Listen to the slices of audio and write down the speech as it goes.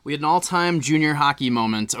We had an all-time junior hockey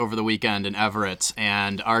moment over the weekend in Everett,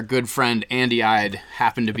 and our good friend Andy Ide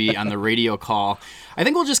happened to be on the radio call. I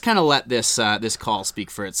think we'll just kind of let this call speak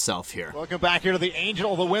for itself here. Welcome back here to the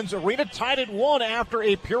Angel of the Winds Arena, tied at 1 after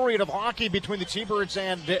a period of hockey between the T-Birds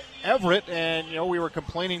and Everett. And, we were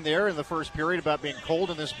complaining there in the first period about being cold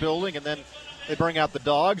in this building, and then they bring out the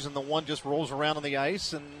dogs, and the one just rolls around on the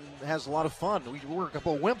ice and has a lot of fun. We're a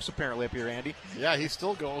couple of wimps apparently up here, Andy. Yeah, he's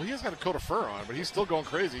still going. He has got a coat of fur on, but he's still going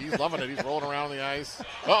crazy. He's loving it. He's rolling around on the ice.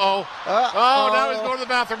 Oh, now he's going to the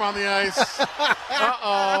bathroom on the ice.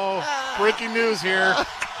 Breaking news here.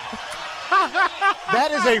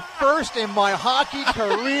 That is a first in my hockey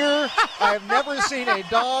career. I have never seen a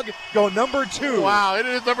dog go number 2. Wow, it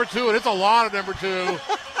is number 2, and it's a lot of number 2.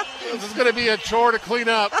 This is going to be a chore to clean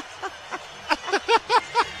up.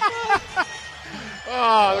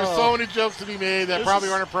 There's so many jokes to be made that probably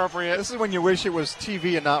aren't appropriate. This is when you wish it was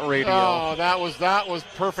TV and not radio. Oh, that was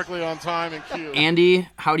perfectly on time and cue. Andy,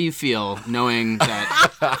 how do you feel knowing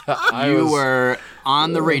that you were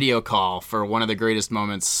on the radio call for one of the greatest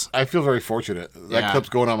moments? I feel very fortunate. That clip's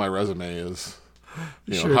going on my resume is...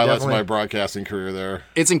 highlights my broadcasting career there.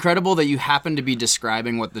 It's incredible that you happen to be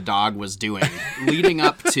describing what the dog was doing leading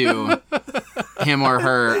up to him or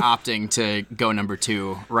her opting to go number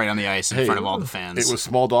 2 right on the ice in front of all the fans. It was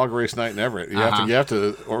small dog race night in Everett. You have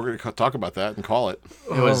to talk about that and call it.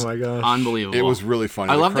 It was my gosh. Unbelievable. It was really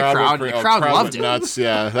funny. I love the crowd. The crowd loved it. Nuts.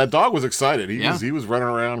 Yeah, that dog was excited. He was running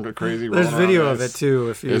around crazy. There's video of it too.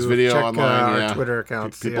 If you check online, our Twitter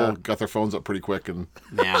accounts, people got their phones up pretty quick and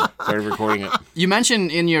started recording it. You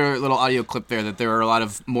mentioned in your little audio clip there that there are a lot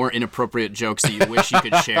of more inappropriate jokes that you wish you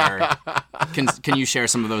could share. Can you share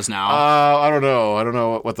some of those now? I don't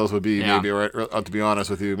know what those would be. Yeah. Maybe, right, to be honest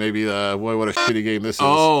with you, maybe boy, what a shitty game this is.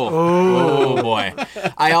 Oh boy.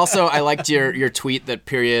 I liked your tweet that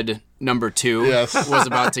period number 2 was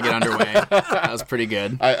about to get underway. That was pretty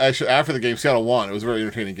good. After the game, Seattle won. It was a very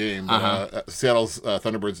entertaining game. Seattle's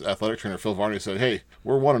Thunderbirds athletic trainer Phil Varney said, "Hey,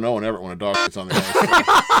 we're 1-0 in Everett when a dog gets on the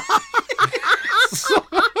ice."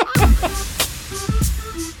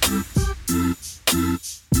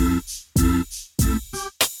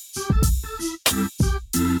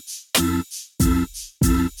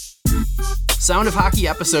 Sound of Hockey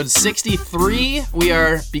episode 63. We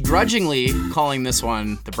are begrudgingly calling this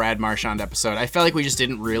one the Brad Marchand episode. I felt like we just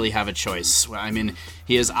didn't really have a choice. I mean,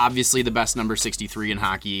 he is obviously the best number 63 in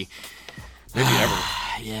hockey. Maybe ever.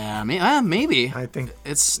 Yeah, maybe. I think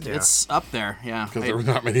it's up there. Yeah, because there were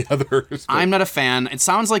not many others. I'm not a fan. It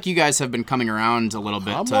sounds like you guys have been coming around a little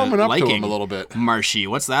bit. I'm warming up liking to him a little bit. Marshy,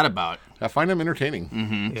 what's that about? I find him entertaining.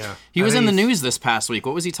 Mm-hmm. Yeah, he was in the news this past week.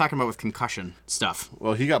 What was he talking about with concussion stuff?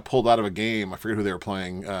 Well, he got pulled out of a game. I forget who they were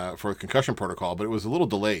playing for a concussion protocol, but it was a little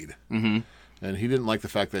delayed. Mm-hmm. And he didn't like the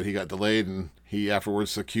fact that he got delayed, and he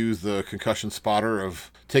afterwards accused the concussion spotter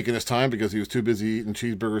of taking his time because he was too busy eating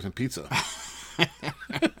cheeseburgers and pizza.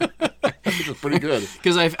 Which is pretty good.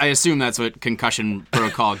 Because I assume that's what concussion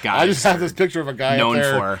protocol guys I just have this picture of a guy known up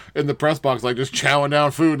there for in the press box, like just chowing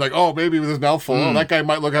down food, like, oh, maybe with his mouth full. Oh, that guy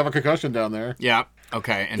might have a concussion down there. Yeah.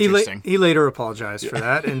 Okay. Interesting. He later apologized for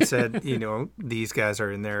that and said, these guys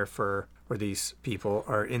are in there these people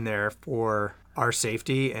are in there for our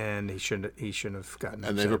safety, and he shouldn't have gotten.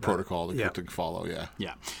 And they have a protocol to follow.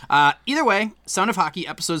 Yeah. Either way, Sound of Hockey,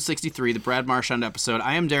 episode 63, the Brad Marchand episode.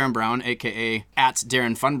 I am Darren Brown, aka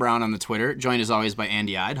 @DarrenFunBrown on the Twitter. Joined as always by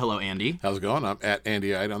Andy Ide. Hello, Andy. How's it going? I'm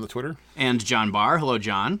 @Andy Ide on the Twitter. And John Barr. Hello,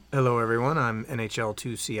 John. Hello, everyone. I'm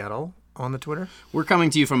NHL2 Seattle on the Twitter. We're coming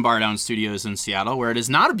to you from Bar Down Studios in Seattle, where it is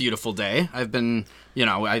not a beautiful day. I've been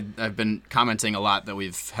commenting a lot that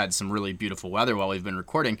we've had some really beautiful weather while we've been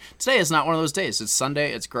recording. Today is not one of those days. It's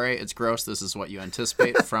Sunday. It's gray. It's gross. This is what you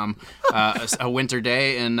anticipate from a winter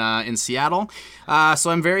day in Seattle.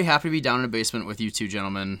 So I'm very happy to be down in a basement with you two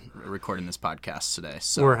gentlemen recording this podcast today.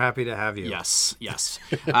 So we're happy to have you. Yes.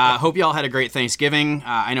 Hope you all had a great Thanksgiving.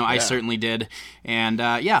 I know I certainly did. And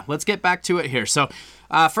let's get back to it here. So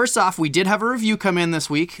first off, we did have a review come in this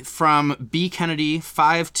week from B. Kennedy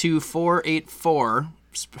 52484.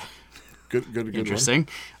 Good. Interesting.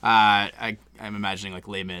 I'm imagining like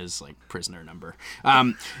Les Mis, like prisoner number.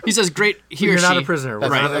 He says great. You're not a prisoner.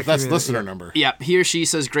 That's listener number. Yeah. He or she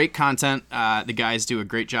says great content. The guys do a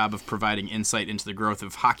great job of providing insight into the growth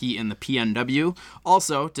of hockey in the PNW.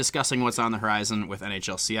 Also discussing what's on the horizon with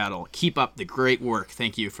NHL Seattle. Keep up the great work.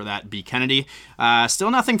 Thank you for that, B. Kennedy.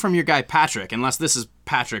 Still nothing from your guy Patrick, unless this is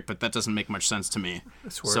Patrick, but that doesn't make much sense to me.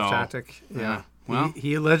 Swerve tactic. Yeah. Well,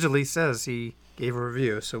 he allegedly says he gave a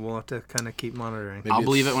review, so we'll have to kind of keep monitoring. Maybe I'll it's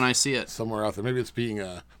believe it when I see it. Somewhere out there. Maybe it's being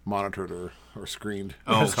monitored or screened.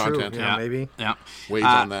 Oh, content. True. Yeah, maybe. Yeah. Wade's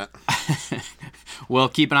on that. Well,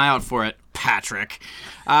 keep an eye out for it, Patrick.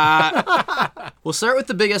 We'll start with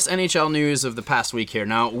the biggest NHL news of the past week here.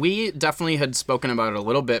 Now, we definitely had spoken about it a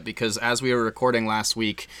little bit because as we were recording last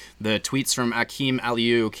week, the tweets from Akim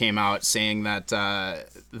Aliu came out saying that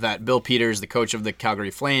that Bill Peters, the coach of the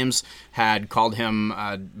Calgary Flames, had called him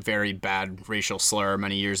a very bad racial slur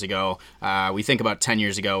many years ago. We think about 10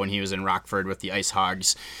 years ago when he was in Rockford with the Ice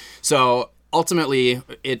Hogs. So ultimately,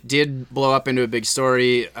 it did blow up into a big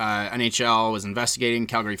story. NHL was investigating.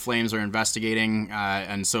 Calgary Flames were investigating.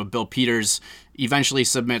 And so Bill Peters eventually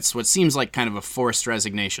submits what seems like kind of a forced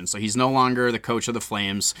resignation. So he's no longer the coach of the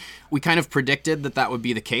Flames. We kind of predicted that that would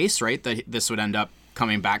be the case, right? That this would end up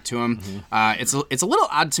coming back to him. Mm-hmm. It's a little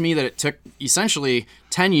odd to me that it took essentially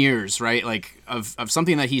 10 years, right? Like of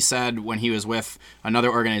something that he said when he was with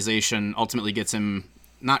another organization ultimately gets him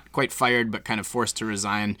not quite fired, but kind of forced to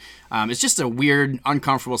resign. It's just a weird,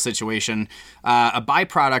 uncomfortable situation. A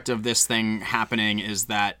byproduct of this thing happening is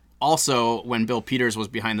that also when Bill Peters was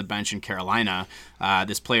behind the bench in Carolina,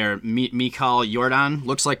 this player, Mikhail Jordan,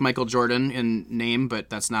 looks like Michael Jordan in name,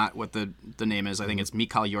 but that's not what the name is. I think it's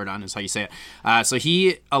Mikhail Jordan is how you say it. So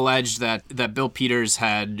he alleged that Bill Peters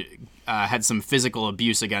had some physical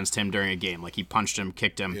abuse against him during a game. Like he punched him,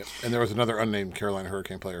 kicked him. Yep. And there was another unnamed Carolina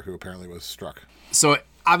Hurricane player who apparently was struck. So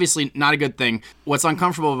obviously not a good thing. What's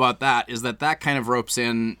uncomfortable about that is that kind of ropes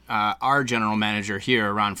in our general manager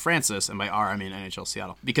here, Ron Francis, and by our, I mean NHL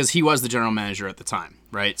Seattle, because he was the general manager at the time,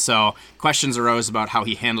 right? So questions arose about how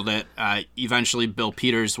he handled it. Eventually, Bill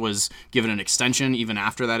Peters was given an extension even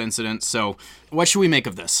after that incident. So what should we make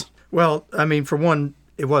of this? Well, I mean, for one,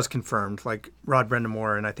 it was confirmed, like Rod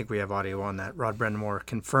Brind'Amour, and I think we have audio on that. Rod Brind'Amour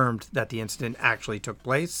confirmed that the incident actually took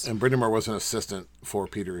place. And Brind'Amour was an assistant for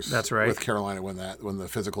Peters. That's right. With Carolina when the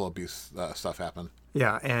physical abuse stuff happened.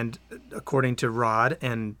 Yeah, and according to Rod,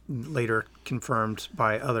 and later confirmed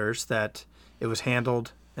by others, that it was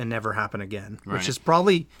handled and never happen again. Right. Which is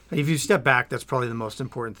probably, if you step back, that's probably the most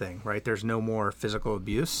important thing, right? There's no more physical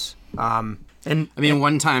abuse. And I mean,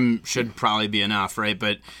 one time should probably be enough, right?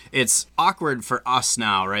 But it's awkward for us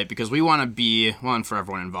now, right? Because we want to be, well, and for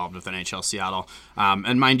everyone involved with NHL Seattle.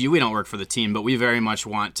 And mind you, we don't work for the team, but we very much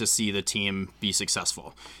want to see the team be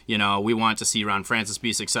successful. You know, we want to see Ron Francis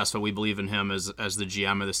be successful. We believe in him as the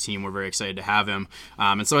GM of this team. We're very excited to have him.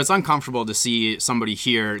 And so it's uncomfortable to see somebody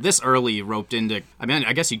here this early roped into, I mean,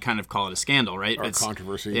 I guess you'd kind of call it a scandal, right? Or it's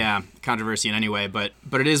controversy. Yeah, controversy in any way, but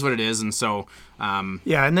it is what it is. And so...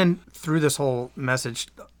 yeah, and then through this whole message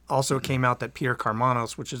also came out that Peter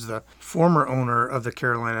Karmanos, which is the former owner of the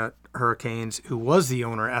Carolina Hurricanes, who was the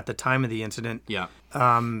owner at the time of the incident,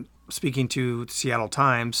 speaking to the Seattle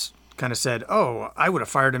Times, kind of said, "Oh, I would have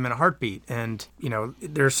fired him in a heartbeat." And you know,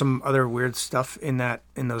 there's some other weird stuff in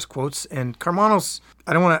those quotes. And Karmanos,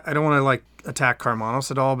 I don't want to like attack Karmanos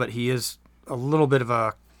at all, but he is a little bit of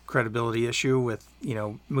a credibility issue with, you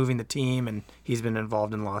know, moving the team, and he's been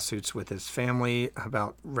involved in lawsuits with his family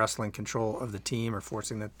about wrestling control of the team or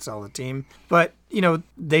forcing them to sell the team. But, you know,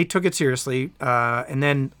 they took it seriously. And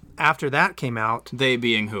then after that came out... They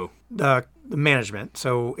being who? The management.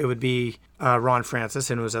 So it would be Ron Francis,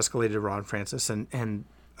 and it was escalated to Ron Francis. And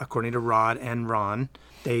according to Rod and Ron,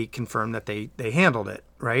 they confirmed that they handled it,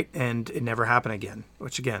 right? And it never happened again,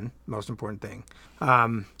 which, again, most important thing.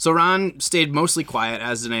 So Ron stayed mostly quiet,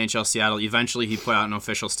 as did NHL Seattle. Eventually, he put out an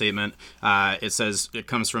official statement. It says, it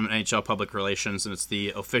comes from NHL Public Relations, and it's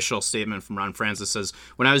the official statement from Ron Francis. It says,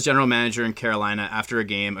 "When I was general manager in Carolina, after a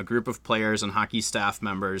game, a group of players and hockey staff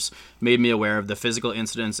members made me aware of the physical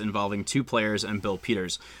incidents involving 2 players and Bill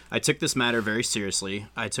Peters. I took this matter very seriously.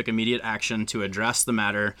 I took immediate action to address the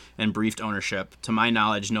matter and briefed ownership. To my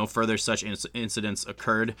knowledge, no further such incidents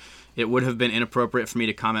occurred. It would have been inappropriate for me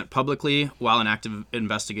to comment publicly while an active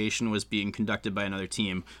investigation was being conducted by another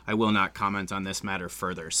team. I will not comment on this matter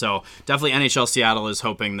further." So definitely NHL Seattle is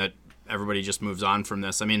hoping that everybody just moves on from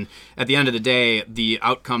this. I mean, at the end of the day, the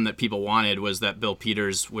outcome that people wanted was that Bill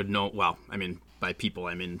Peters would know, well, I mean, by people,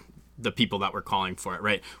 I mean the people that were calling for it,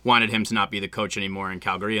 right, wanted him to not be the coach anymore in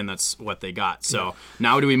Calgary, and that's what they got. So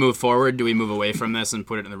now do we move forward? Do we move away from this and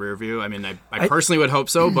put it in the rear view? I mean, I personally would hope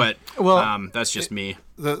so, but that's just me.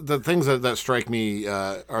 The things that strike me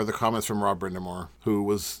are the comments from Rod Brind'Amour, who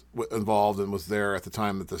was involved and was there at the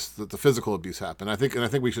time that the physical abuse happened. I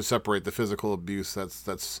think we should separate the physical abuse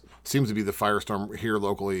that's seems to be the firestorm here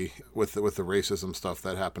locally with the racism stuff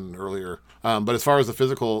that happened earlier. But as far as the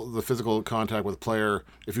physical contact with a player,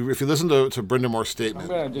 if you listen to Brind'Amour's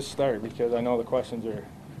statement, I'm gonna just start because I know the questions are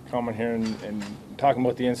comment here and talking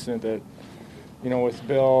about the incident that, with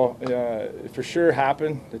Bill, for sure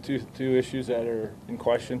happened, the two issues that are in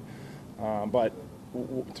question. But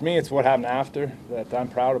to me, it's what happened after that I'm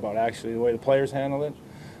proud about, actually, the way the players handled it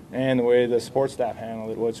and the way the support staff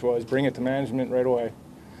handled it, which was bring it to management right away.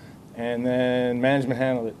 And then management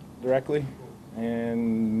handled it directly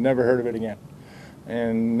and never heard of it again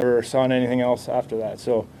and never saw anything else after that.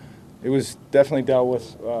 So it was definitely dealt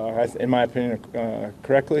with, in my opinion,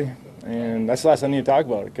 correctly. And that's the last I need to talk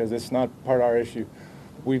about it because it's not part of our issue.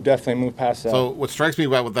 We've definitely moved past that. So what strikes me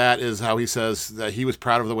about with that is how he says that he was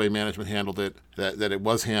proud of the way management handled it, that it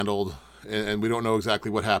was handled, and we don't know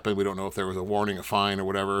exactly what happened. We don't know if there was a warning, a fine, or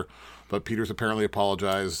whatever. But Peters apparently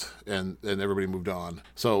apologized, and everybody moved on.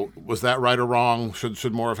 So was that right or wrong?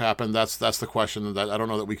 Should more have happened? That's the question that I don't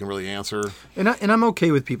know that we can really answer. And I'm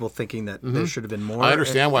okay with people thinking that there should have been more. I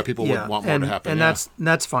understand why people would want more to happen. And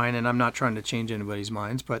that's fine, and I'm not trying to change anybody's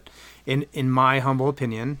minds. But in my humble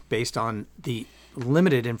opinion, based on the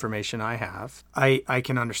limited information I have, I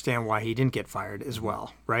can understand why he didn't get fired as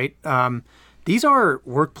well, right? These are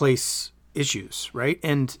workplace issues, right?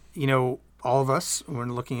 And, all of us,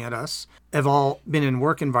 when looking at us, have all been in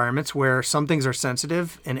work environments where some things are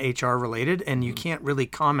sensitive and HR related, and you can't really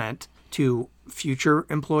comment to future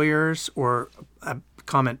employers or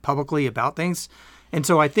comment publicly about things. And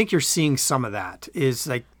so I think you're seeing some of that is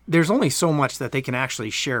like, there's only so much that they can actually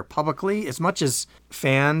share publicly. As much as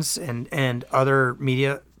fans and other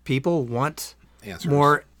media people want answers,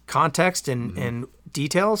 more context and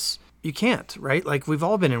details, you can't, right? Like, we've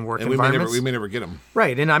all been in work environments. We may never get them.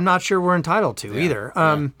 Right, and I'm not sure we're entitled to either.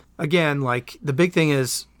 Again, like, the big thing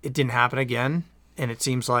is it didn't happen again, and it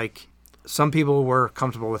seems like some people were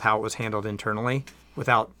comfortable with how it was handled internally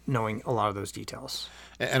without knowing a lot of those details.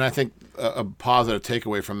 And I think a positive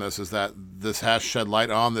takeaway from this is that this has shed light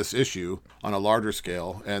on this issue on a larger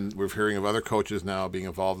scale, and we're hearing of other coaches now being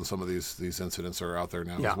involved in some of these incidents are out there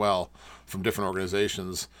now as well from different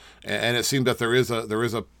organizations. And it seemed that there is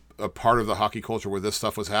a part of the hockey culture where this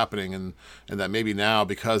stuff was happening, and that maybe now,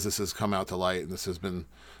 because this has come out to light and this has been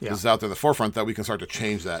this is out there in the forefront, that we can start to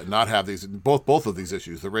change that and not have these both of these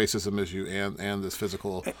issues, the racism issue and this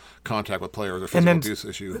physical contact with players or physical abuse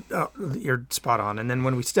issue. You're spot on. And then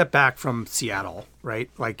when we step back from Seattle, right,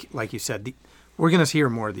 like you said, we're going to hear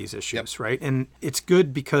more of these issues, right? And it's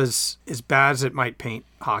good because as bad as it might paint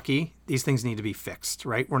hockey, these things need to be fixed,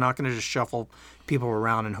 right? We're not going to just shuffle people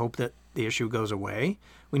around and hope that the issue goes away.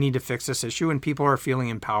 We need to fix this issue, and people are feeling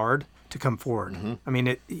empowered to come forward. I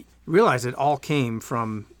mean, realize it all came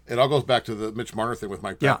from... It all goes back to the Mitch Marner thing with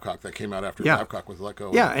Mike Babcock that came out after Babcock was let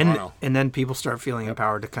go. And then people start feeling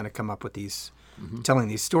empowered to kind of come up with these, telling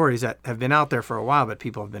these stories that have been out there for a while, but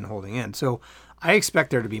people have been holding in. So I expect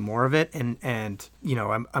there to be more of it, and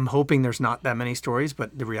I'm hoping there's not that many stories,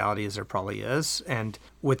 but the reality is there probably is. And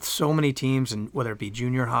with so many teams, and whether it be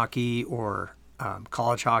junior hockey or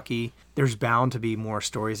college hockey, there's bound to be more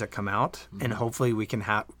stories that come out, and hopefully we can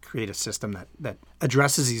create a system that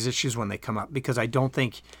addresses these issues when they come up, because I don't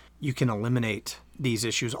think you can eliminate these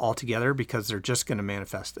issues altogether, because they're just going to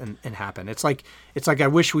manifest and happen. It's like I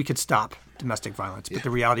wish we could stop domestic violence, but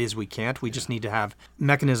the reality is we can't. We just need to have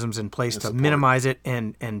mechanisms in place to minimize it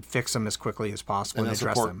and fix them as quickly as possible and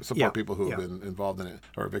address them. Support people who have been involved in it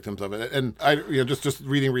or victims of it. And I, just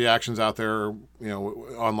reading reactions out there,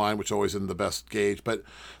 online, which always isn't the best gauge, but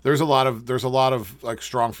there's a lot of like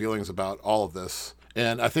strong feelings about all of this.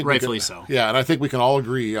 And I think rightfully so. Yeah, and I think we can all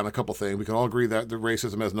agree on a couple things. We can all agree that the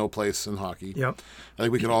racism has no place in hockey. Yep. I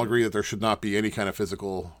think we can all agree that there should not be any kind of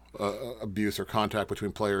physical abuse or contact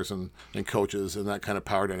between players and coaches and that kind of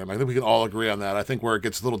power dynamic. I think we can all agree on that. I think where it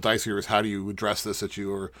gets a little dicier is how do you address this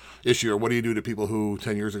issue, or what do you do to people who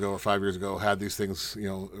 10 years ago or 5 years ago had these things,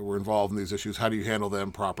 were involved in these issues? How do you handle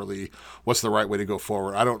them properly? What's the right way to go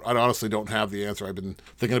forward? I honestly don't have the answer. I've been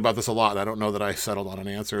thinking about this a lot, and I don't know that I settled on an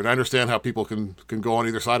answer. And I understand how people can go on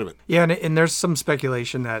either side of it. Yeah, and there's some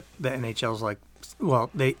speculation that the NHL's like, well,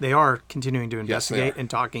 they are continuing to investigate and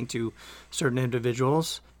talking to certain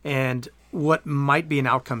individuals. And what might be an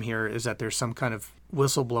outcome here is that there's some kind of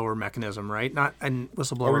whistleblower mechanism, right? And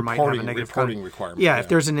whistleblower might have a negative reporting requirement. Yeah, if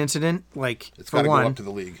there's an incident, like it's got to go up to the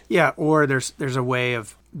league. Yeah, or there's a way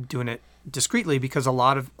of doing it discreetly, because a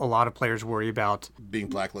lot of players worry about being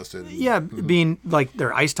blacklisted. Yeah, being like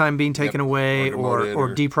their ice time being taken away or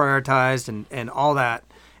deprioritized and all that.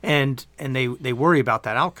 And they worry about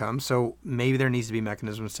that outcome, so maybe there needs to be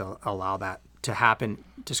mechanisms to allow that to happen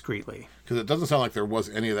discreetly. Because it doesn't sound like there was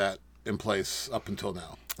any of that in place up until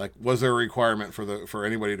now? Like, was there a requirement for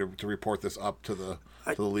anybody to report this up to the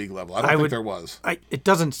league level? I don't think there was. It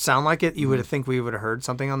doesn't sound like it. You would think we would have heard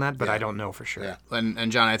something on that, but I don't know for sure. Yeah.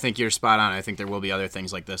 And John, I think you're spot on. I think there will be other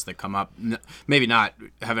things like this that come up. Maybe not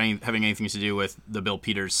having anything to do with the Bill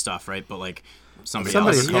Peters stuff, right? But like somebody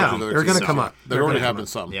else. Yeah, they're going to come up. There already have been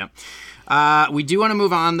some. Yeah. We do want to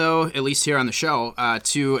move on, though, at least here on the show,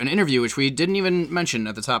 to an interview, which we didn't even mention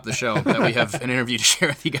at the top of the show, that we have an interview to share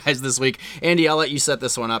with you guys this week. Andy, I'll let you set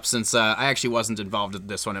this one up since I actually wasn't involved with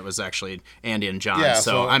this one. It was actually Andy and John. Yeah,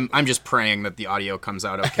 so I'm just praying that the audio comes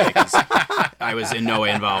out okay, because I was in no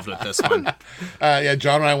way involved with this one.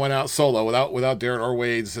 John and I went out solo without Darren or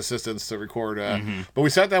Wade's assistance to record. But we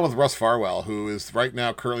sat down with Russ Farwell, who is right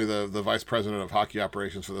now currently the vice president of hockey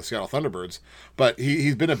operations for the Seattle Thunderbirds. But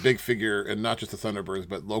he's been a big figure in not just the Thunderbirds,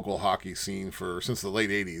 but local hockey scene since the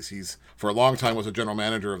late 80s. He's, for a long time, was a general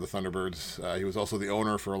manager of the Thunderbirds. He was also the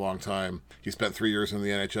owner for a long time. He spent 3 years in the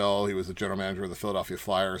NHL. He was the general manager of the Philadelphia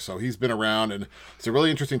Flyers. So he's been around, and it's a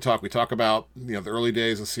really interesting talk. We talk about the early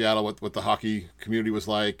days in Seattle, what the hockey community was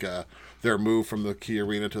like, their move from the Key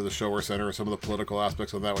Arena to the Shower Center, some of the political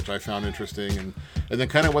aspects of that, which I found interesting, and then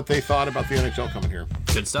kind of what they thought about the NHL coming here.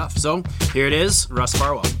 Good stuff. So here it is, Russ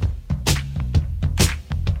Farwell.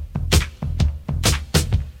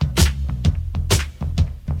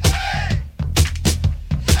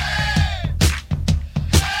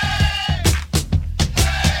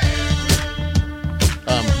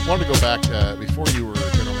 I wanted to go back before you were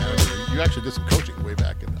general manager. You actually did some coaching way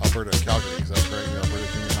back in Alberta, Calgary. Is that right? The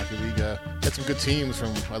Alberta Junior Hockey League had some good teams.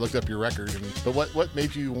 I looked up your record, but what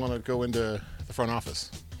made you want to go into the front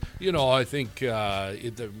office? I think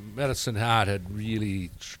the Medicine Hat had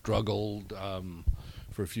really struggled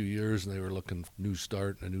for a few years, and they were looking for a new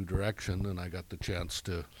start and a new direction, and I got the chance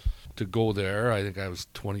to go there. I think I was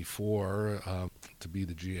 24 to be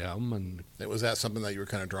the GM. And was that something that you were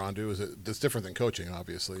kind of drawn to? It's different than coaching,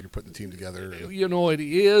 obviously. You're putting the team together. It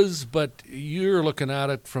is, but you're looking at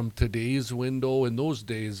it from today's window. In those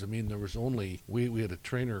days, there was only, we had a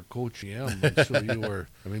trainer, coach, GM, and so you were,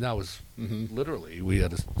 that was literally, we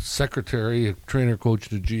had a secretary, a trainer, coach,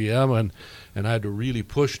 to GM, and I had to really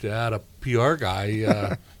push to add a PR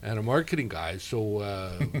guy and a marketing guy. So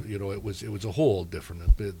it was a whole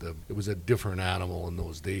different. It was a different animal in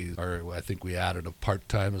those days. I think we added a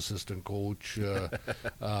part-time assistant coach. No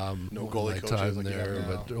goalie coaches like there,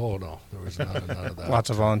 but no, there was none of that.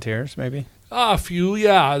 Lots of volunteers, maybe. A few,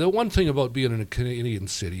 yeah. The one thing about being in a Canadian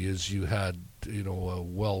city is you had a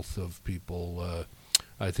wealth of people.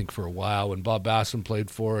 I think for a while when Bob Basson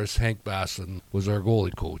played for us, Hank Basson was our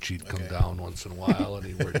goalie coach. He'd come down once in a while and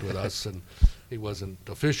he worked with us, and he wasn't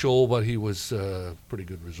official, but he was a pretty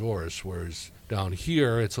good resource. Whereas down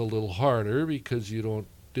here, it's a little harder because you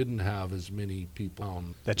didn't have as many people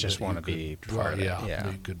that just want to be part of it.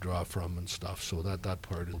 Yeah, you could draw from and stuff. So that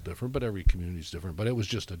part is different, but every community is different. But it was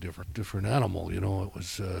just a different animal. It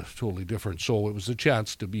was totally different. So it was a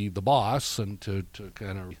chance to be the boss and to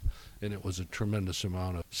kind of. And it was a tremendous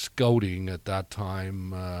amount of scouting at that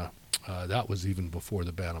time. That was even before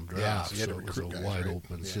the Bantam draft, so it was a wide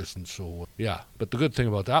open system. So but the good thing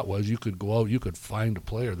about that was you could go out, you could find a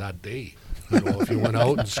player that day. If you went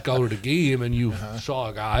out and scouted a game and you saw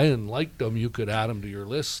a guy and liked him, you could add him to your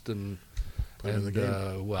list and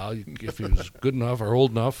if he was good enough or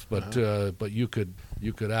old enough, but you could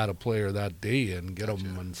add a player that day and get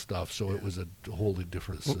him and stuff. So it was a wholly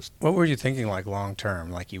different system. What were you thinking, like long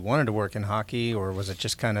term? Like you wanted to work in hockey, or was it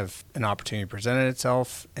just kind of an opportunity presented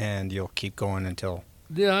itself and you'll keep going until?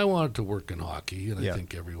 Yeah, I wanted to work in hockey, and I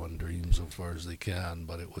think everyone dreams as far as they can.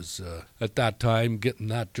 But it was at that time getting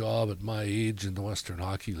that job at my age in the Western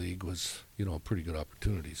Hockey League was a pretty good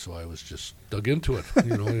opportunity. So I was just dug into it.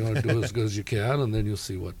 You want to do it as good as you can, and then you'll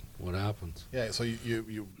see what happens. Yeah. So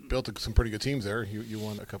you built some pretty good teams there. You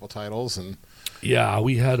won a couple titles, and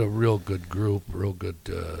we had a real good group, real good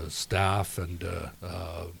staff, and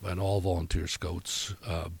all volunteer scouts.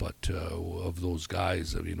 But of those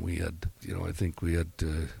guys, we had I think we had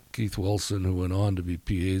Keith Wilson, who went on to be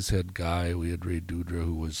PA's head guy. We had Ray Dudra,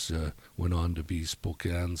 who went on to be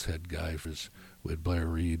Spokane's head guy. We had Blair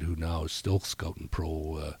Reed, who now is still scouting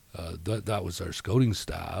pro. That was our scouting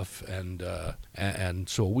staff, and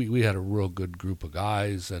so we had a real good group of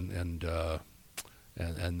guys, and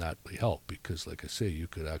And that really helped because, like I say, you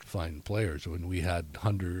could find players. When we had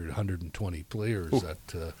 100, 120 players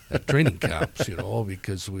at training camps,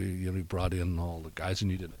 because we brought in all the guys,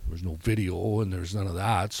 and there was no video and there's none of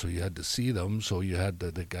that, so you had to see them. So you had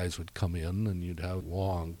the guys would come in and you'd have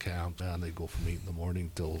long camps, and they'd go from 8 in the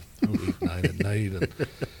morning till 8, 9 at night,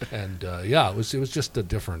 and it was just a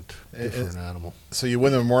different animal. So you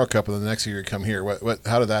win the Memorial Cup, and the next year you come here.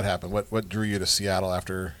 How did that happen? What drew you to Seattle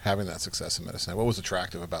after having that success in Medicine Hat? What was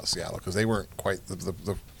attractive about Seattle? Because they weren't quite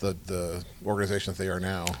the organization that they are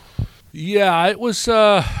now. Yeah, it was.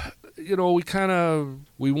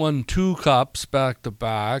 We won 2 cups back to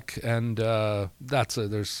back, and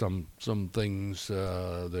there's some things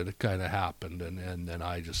that kind of happened, and then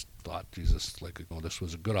I just thought, Jesus, this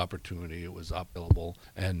was a good opportunity. It was available,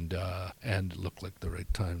 and it looked like the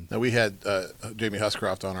right time. Now, we had Jamie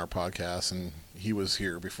Huscroft on our podcast, and he was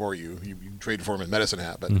here before you. You traded for him in Medicine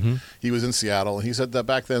Hat, but he was in Seattle, and he said that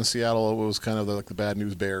back then Seattle was kind of the Bad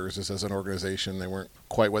News Bears just as an organization. They weren't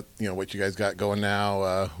quite what you guys got going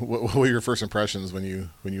now. What were your first impressions when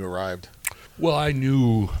you arrived? Well, I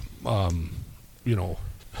knew, at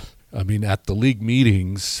the league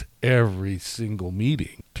meetings, every single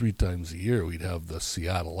meeting, 3 times a year, we'd have the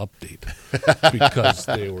Seattle update because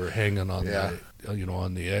they were hanging on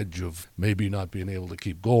on the edge of maybe not being able to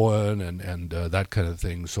keep going and that kind of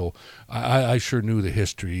thing. So I sure knew the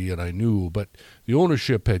history, and I knew, but the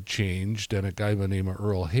ownership had changed, and a guy by the name of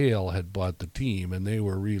Earl Hale had bought the team, and they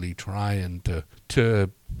were really trying to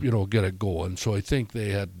get it going. So I think they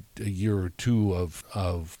had a year or 2 of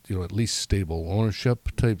at least stable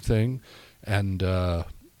ownership type thing, and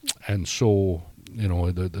so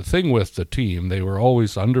the thing with the team, they were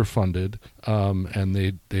always underfunded, and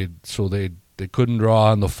they couldn't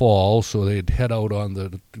draw in the fall, so they'd head out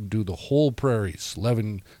do the whole prairies.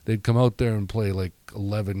 They'd come out there and play like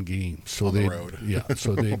 11 games. So on the road.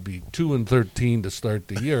 So they'd be 2-13 to start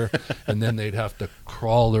the year, and then they'd have to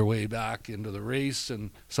crawl their way back into the race,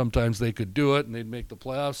 and sometimes they could do it and they'd make the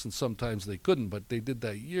playoffs, and sometimes they couldn't, but they did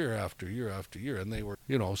that year after year after year, and they were,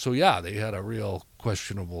 they had a real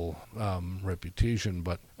questionable reputation,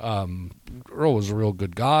 but Earl was a real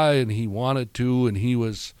good guy, and he wanted to, and he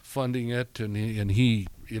was funding it, and he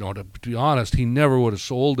to be honest, he never would have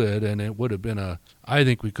sold it, and it would have been I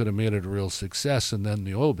think we could have made it a real success, and then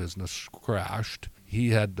the oil business crashed.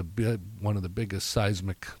 He had one of the biggest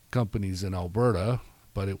seismic companies in Alberta,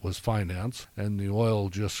 but it was finance, and the oil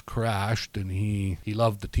just crashed, and he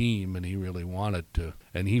loved the team, and he really wanted to,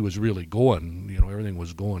 and he was really going, everything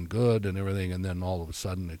was going good and everything, and then all of a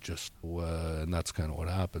sudden it just, and that's kind of what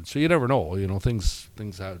happened. So you never know, things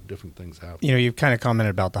have, different things happen. You've kind of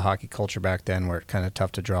commented about the hockey culture back then where it's kind of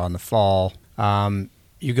tough to draw in the fall.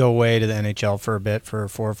 You go away to the NHL for a bit, for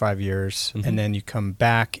 4 or 5 years, and then you come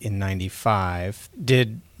back in 95.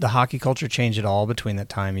 Did the hockey culture change at all between that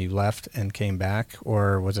time you left and came back,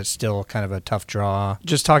 or was it still kind of a tough draw?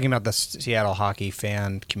 Just talking about the Seattle hockey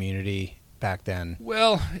fan community back then.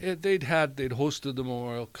 Well, they'd hosted the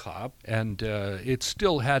Memorial Cup, and it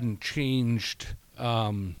still hadn't changed.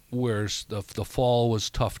 Whereas the fall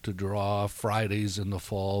was tough to draw. Fridays in the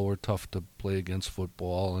fall were tough to play against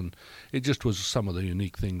football, and it just was some of the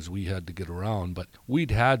unique things we had to get around. But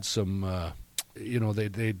we'd had some,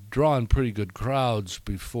 they'd drawn pretty good crowds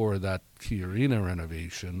before that key arena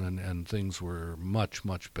renovation, and things were much,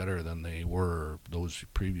 much better than they were those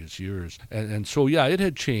previous years. And so, yeah, it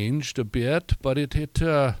had changed a bit, but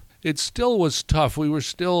it still was tough. We were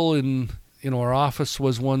still in, our office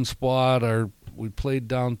was one spot, we played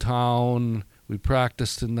downtown. We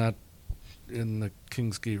practiced in the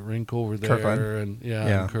Kingsgate rink over there, Kirkland.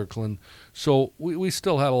 In Kirkland. So we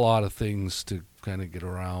still had a lot of things to kind of get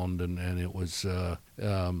around, and it was.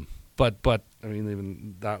 But I mean,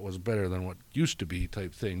 even that was better than what used to be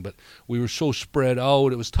type thing. But we were so spread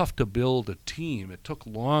out. It was tough to build a team. It took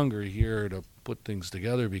longer here to put things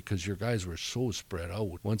together because your guys were so spread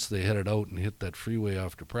out. Once they headed out and hit that freeway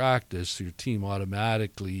after practice, your team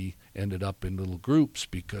automatically ended up in little groups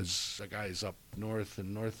because the guys up north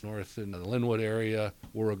in the Linwood area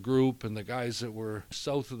were a group, and the guys that were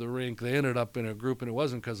south of the rink, they ended up in a group, and it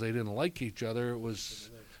wasn't because they didn't like each other. It was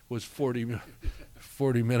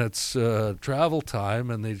 40 minutes travel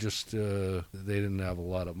time, and they just they didn't have a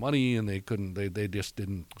lot of money, and they just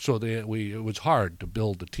didn't, so it was hard to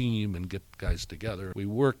build a team and get guys together. We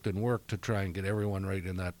worked to try and get everyone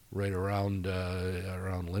right around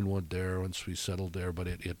Linwood there once we settled there, but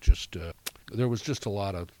it just there was just a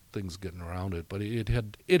lot of things getting around it, but it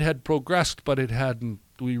had progressed, but it hadn't,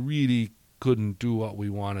 we really couldn't do what we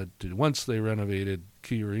wanted to. Once they renovated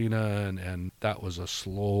Key Arena, and that was a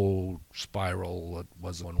slow spiral that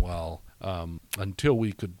wasn't going well until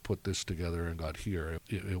we could put this together and got here.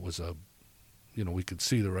 It was a, we could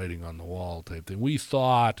see the writing on the wall type thing. We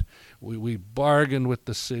thought, we bargained with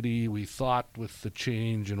the city. We thought with the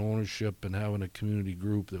change in ownership and having a community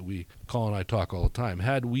group that Colin and I talk all the time,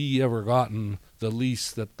 had we ever gotten the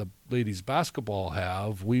lease that the ladies basketball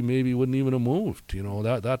have, we maybe wouldn't even have moved.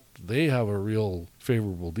 That they have a real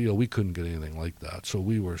favorable deal. We couldn't get anything like that. So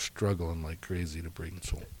we were struggling like crazy to bring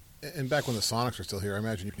so. And back when the Sonics were still here, I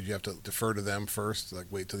imagine you have to defer to them first, like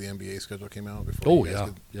wait till the NBA schedule came out before. Oh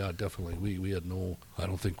yeah, definitely. We had no. I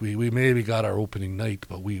don't think we maybe got our opening night,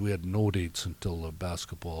 but we had no dates until the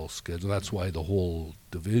basketball schedule. That's why the whole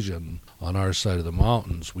division on our side of the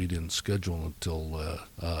mountains we didn't schedule until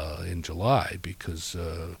in July, because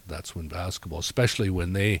that's when basketball, especially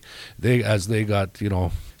when they as they got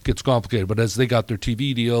gets complicated, but as they got their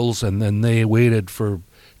TV deals and then they waited for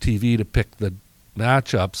TV to pick the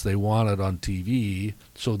matchups they wanted on TV,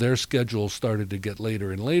 so their schedule started to get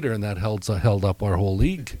later and later, and that held up our whole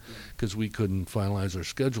league because we couldn't finalize our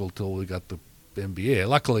schedule till we got the NBA.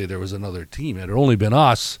 Luckily, there was another team. It had only been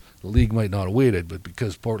us. The league might not have waited, but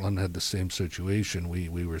because Portland had the same situation,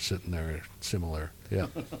 we were sitting there similar. Yeah.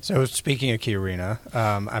 So speaking of Key Arena,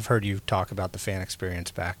 I've heard you talk about the fan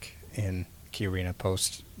experience back in Key Arena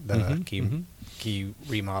post the Key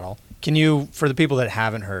remodel. Can you, for the people that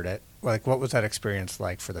haven't heard it, what was that experience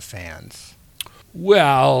like for the fans?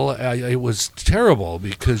 Well, it was terrible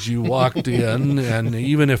because you walked in, and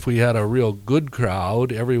even if we had a real good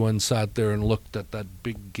crowd, everyone sat there and looked at that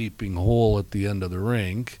big gaping hole at the end of the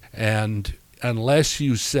rink. And unless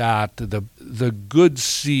you sat the good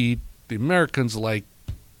seat, the Americans like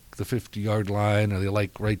the 50-yard line, or they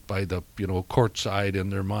like right by the court side in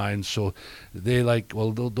their minds. So they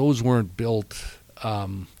those weren't built.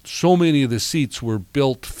 So many of the seats were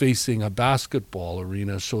built facing a basketball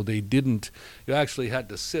arena, so you actually had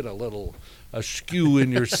to sit a little askew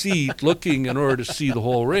in your seat looking in order to see the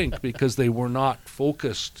whole rink, because they were not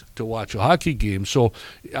focused to watch a hockey game. So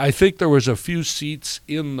I think there was a few seats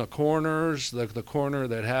in the corners, the corner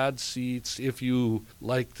that had seats, if you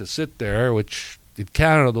like to sit there, which in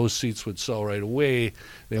Canada, those seats would sell right away.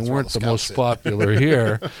 They weren't the most popular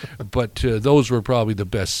here, but those were probably the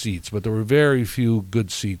best seats. But there were very few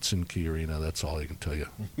good seats in Key Arena. That's all I can tell you.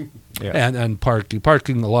 Yeah. And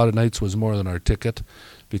parking a lot of nights was more than our ticket,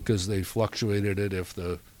 because they fluctuated it if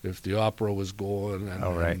the opera was going and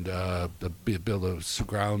the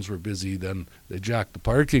grounds were busy, then they jacked the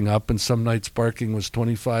parking up, and some nights parking was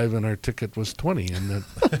 $25 and our ticket was $20,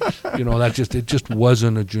 and it just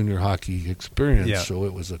wasn't a junior hockey experience, so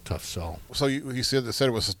it was a tough sell. So you said it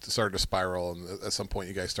was starting to spiral, and at some point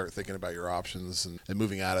you guys start thinking about your options and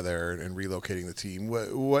moving out of there and relocating the team.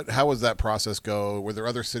 How was that process go? Were there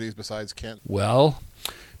other cities besides Kent? Well,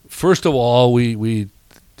 first of all, we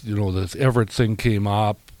the Everett thing came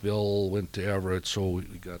up. Bill went to Everett, so we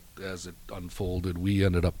got, as it unfolded, we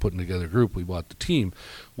ended up putting together a group. We bought the team.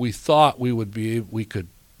 We thought we could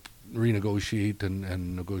renegotiate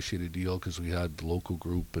and negotiate a deal, because we had the local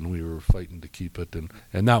group and we were fighting to keep it,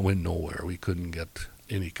 and that went nowhere. We couldn't get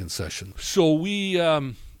any concession. So we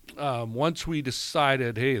once we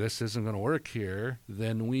decided, hey, this isn't going to work here,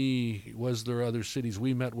 then was there other cities?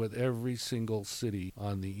 We met with every single city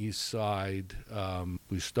on the east side.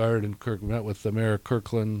 We started in we met with the mayor of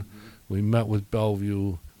Kirkland. We met with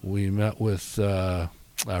Bellevue. We met with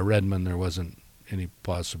Redmond. There wasn't any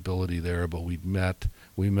possibility there, but we met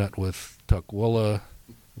with Tukwila.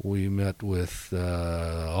 We met with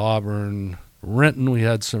Auburn. Renton, we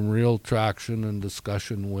had some real traction and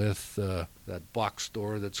discussion with that box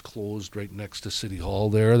store that's closed right next to City Hall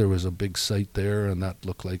there. There was a big site there, and that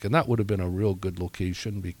would have been a real good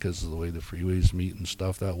location because of the way the freeways meet and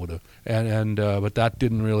stuff. That would have, but that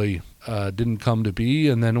didn't really didn't come to be.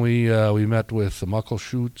 And then we met with the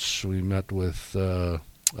Muckleshoots. We met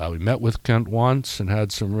with Kent once and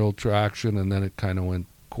had some real traction, and then it kind of went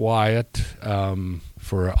quiet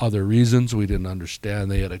for other reasons we didn't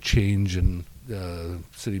understand. They had a change in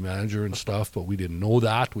city manager and stuff, but we didn't know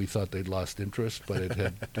that. We thought they'd lost interest, but it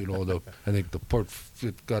had, I think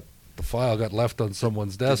the file got left on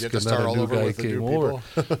someone's desk, and then a new guy came over.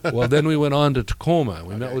 Well, then we went on to Tacoma.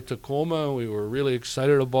 We met with Tacoma. We were really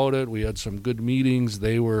excited about it. We had some good meetings.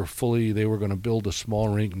 They were going to build a small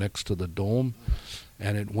rink next to the Dome,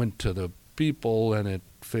 and it went to the people, and it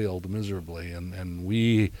failed miserably, and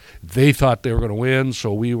they thought they were going to win,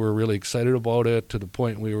 so we were really excited about it, to the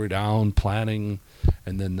point we were down planning,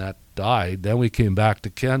 and then that died. Then we came back to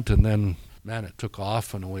Kent, and then, man, it took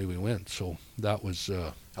off, and away we went. So that was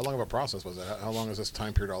How long of a process was that? How long is this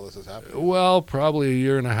time period all this has happened? Well, probably a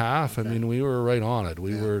year and a half. Okay. I mean, we were right on it.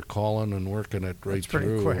 We were calling and working it right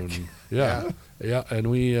through. Pretty quick. And, yeah. And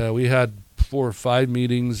we had 4 or 5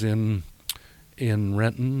 meetings in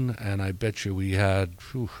Renton, and I bet you we had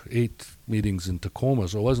 8 meetings in Tacoma.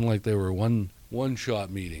 So it wasn't like they were one-shot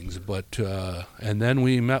meetings. But and then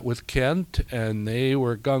we met with Kent, and they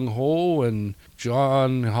were gung-ho, and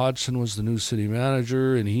John Hodgson was the new city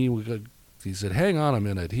manager, and he said, hang on a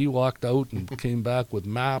minute. He walked out and came back with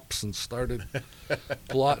maps and started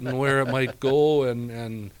plotting where it might go.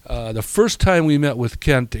 And the first time we met with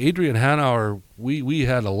Kent, Adrian Hanauer, we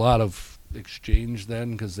had a lot of exchange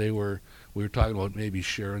then because we were talking about maybe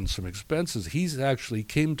sharing some expenses. He's actually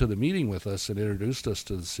came to the meeting with us and introduced us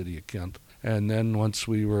to the city of Kent. And then once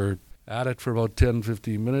we were at it for about 10,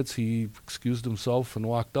 15 minutes, he excused himself and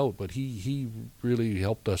walked out. But he really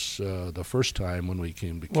helped us the first time when we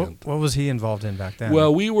came to Kent. What was he involved in back then?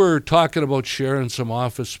 Well, we were talking about sharing some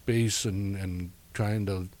office space and trying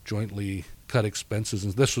to jointly cut expenses.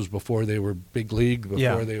 And this was before they were big league,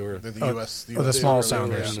 before they were... The U.S. the small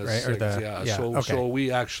Sounders, right? So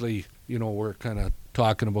we actually, were kind of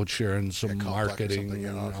talking about sharing some marketing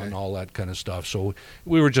and all that kind of stuff. So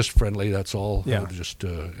we were just friendly, that's all. Yeah.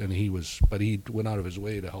 And he went out of his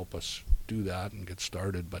way to help us do that and get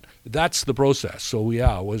started. But that's the process. So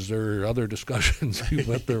was there other discussions? You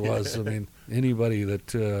bet there was. I mean, anybody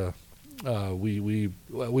that we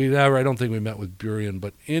never, I don't think we met with Burien,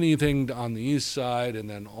 but anything on the east side and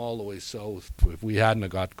then all the way south, if we hadn't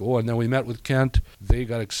got going. Then we met with Kent. They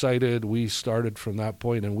got excited. We started from that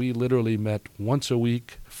point, and we literally met once a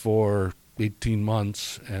week for 18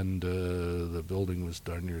 months, and the building was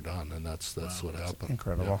darn near done, and that's what happened.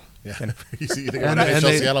 Incredible. Yeah. You see, you think what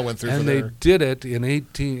NHL Seattle went through and for they did it in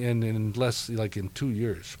 18 and in less, like in 2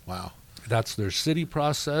 years. Wow. That's their city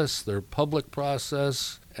process, their public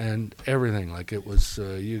process, and everything. Like it was,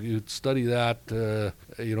 you'd study that.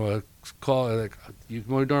 You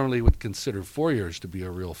normally would consider 4 years to be a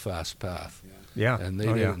real fast path. Yeah. And they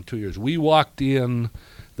did it in 2 years. We walked in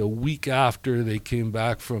the week after they came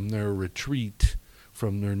back from their retreat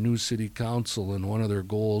from their new city council, and one of their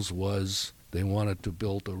goals was they wanted to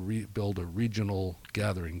build a regional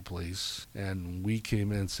gathering place. And we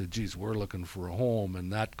came in and said, geez, we're looking for a home.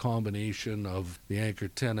 And that combination of the anchor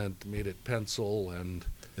tenant made it pencil. And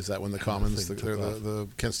is that when the Commons, the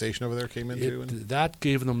Kent Station over there came into? That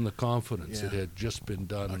gave them the confidence. Yeah. It had just been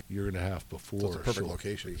done a year and a half before. So it's a perfect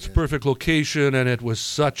location. It's a perfect location, and it was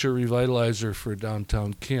such a revitalizer for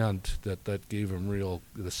downtown Kent that gave them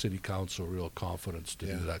the city council real confidence to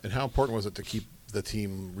do that. And how important was it to keep the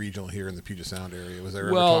team regional here in the Puget Sound area? Was there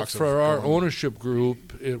ever talks for our ownership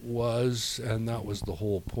group, it was, and that was the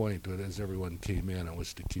whole point. But as everyone came in, it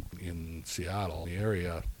was to keep in Seattle, the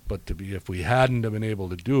area. But if we hadn't have been able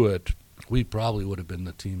to do it, we probably would have been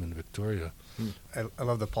the team in Victoria. I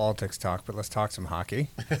love the politics talk, but let's talk some hockey.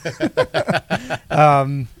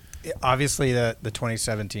 Obviously, the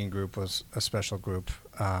 2017 group was a special group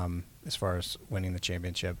as far as winning the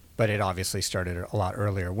championship, but it obviously started a lot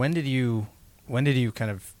earlier. When did you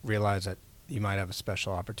kind of realize that you might have a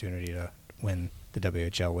special opportunity to win the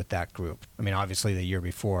WHL with that group? I mean, obviously the year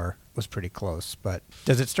before was pretty close, but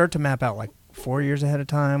does it start to map out like 4 years ahead of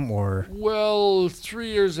time, or? Well,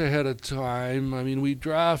 3 years ahead of time. I mean, we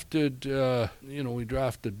drafted, Bear,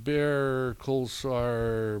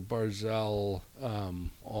 Kolsar, Barzal,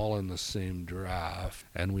 all in the same draft,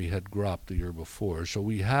 and we had Gropp the year before. So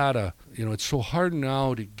we had it's so hard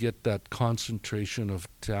now to get that concentration of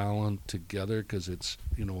talent together because it's,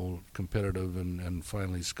 competitive and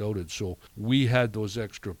finally scouted. So we had those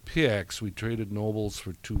extra picks. We traded Nobles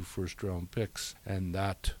for 2 first-round picks, and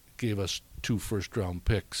that gave us 2 first-round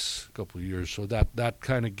picks a couple of years. So that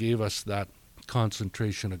kind of gave us that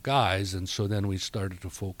concentration of guys, and so then we started to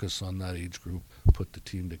focus on that age group, put the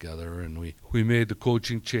team together, and we made the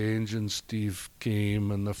coaching change, and Steve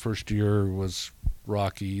came, and the first year was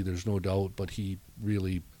rocky, there's no doubt, but he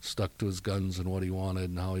really stuck to his guns and what he wanted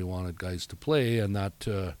and how he wanted guys to play, and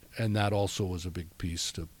that also was a big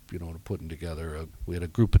piece to putting together. We had a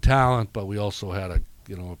group of talent, but we also had a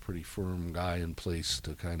pretty firm guy in place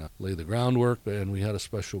to kind of lay the groundwork, and we had a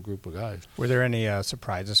special group of guys. Were there any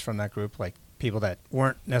surprises from that group, like people that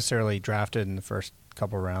weren't necessarily drafted in the first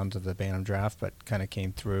couple rounds of the Bantam draft, but kind of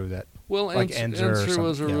came through that? Well, like Enzer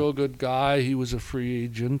was a real good guy. He was a free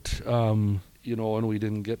agent, and we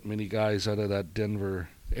didn't get many guys out of that Denver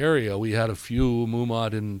area. We had a few. Muma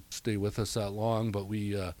didn't stay with us that long, but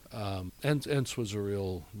we Ents was a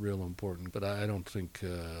real important. But I don't think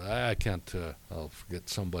I can't. I'll forget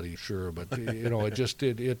somebody, sure. But it just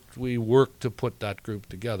we worked to put that group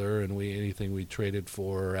together, and anything we traded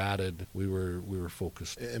for or added, we were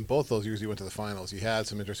focused. In both those years you went to the finals, you had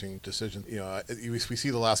some interesting decisions. We see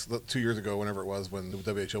the last 2 years ago, whenever it was, when the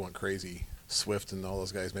WHO went crazy. Swift and all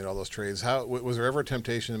those guys made all those trades. How was there ever a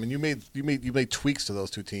temptation? I mean, you made tweaks to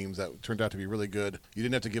those two teams that turned out to be really good. You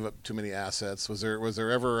didn't have to give up too many assets. Was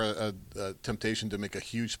there ever a temptation to make a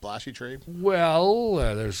huge splashy trade? Well,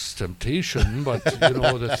 there's temptation, but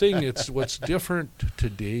the thing, it's what's different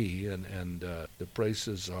today, and the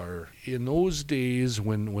prices are in those days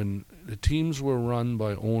when the teams were run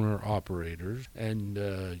by owner operators, and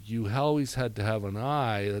you always had to have an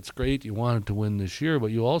eye. That's great. You wanted to win this year,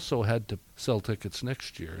 but you also had to sell tickets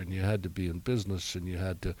next year, and you had to be in business, and you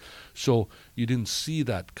had to. So you didn't see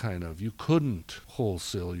that kind of. You couldn't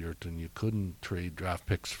wholesale Yerton. You couldn't trade draft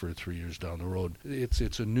picks for 3 years down the road.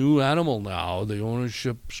 It's a new animal now. The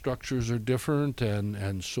ownership structures are different,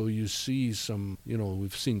 and so you see some.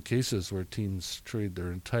 We've seen cases where teams trade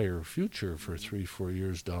their entire future for 3-4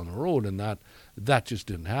 years down the road, and that just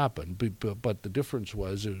didn't happen. But the difference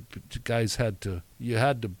was, guys had to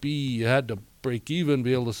break even,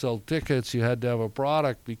 be able to sell tickets. You had to have a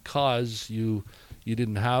product, because you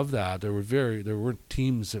didn't have that. There weren't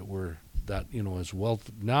teams that were that as well.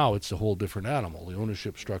 Now it's a whole different animal. The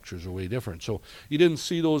ownership structures are way different. So you didn't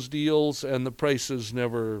see those deals, and the prices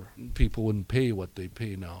people wouldn't pay what they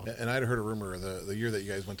pay now. And I'd heard a rumor the year that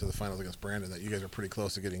you guys went to the finals against Brandon that you guys are pretty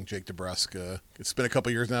close to getting Jake DeBrusk. It's been a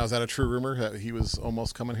couple years now. Is that a true rumor that he was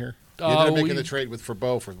almost coming here? You ended up making the trade with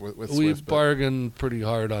Swift. We bargained pretty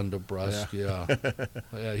hard on DeBrusk,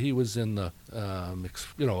 yeah. He was in the mix.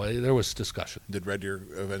 There was discussion. Did Red Deer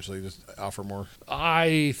eventually just offer more?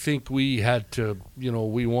 I think we had to,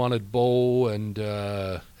 we wanted Bo, and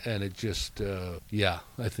it just,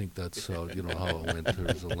 I think that's how it went. There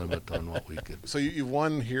was a limit on what we could. So you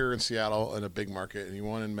won here in Seattle in a big market, and you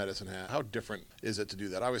won in Medicine Hat. How different is it to do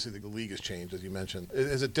that? Obviously, the league has changed, as you mentioned.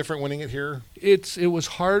 Is it different winning it here? It was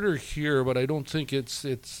harder here, but I don't think it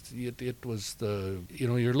was the,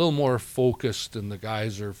 you're a little more focused, and the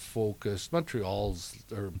guys are focused. Montreal,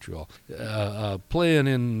 playing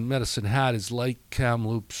in Medicine Hat is like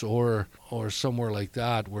Kamloops or somewhere like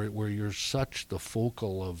that, where you're such the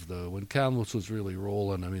focal of when Kamloops was really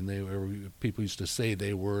rolling. I mean, people used to say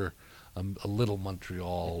they were a little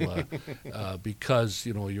Montreal because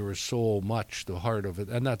you were so much the heart of it,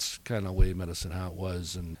 and that's kind of the way Medicine Hat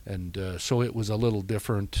was, and so it was a little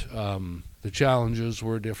different. The challenges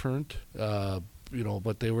were different.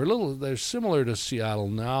 But they're similar to Seattle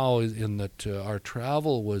now in that our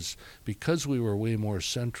travel was, because we were way more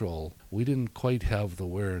central, we didn't quite have the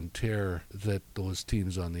wear and tear that those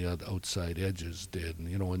teams on the outside edges did. And,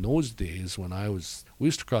 in those days we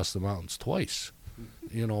used to cross the mountains twice,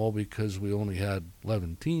 because we only had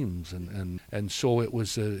 11 teams. And so it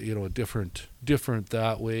was different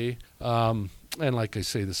that way. And like I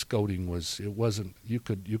say, the scouting wasn't, you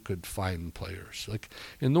could find players. Like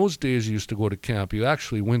in those days, you used to go to camp. You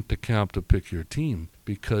actually went to camp to pick your team,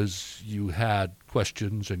 because you had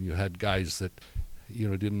questions, and you had guys that,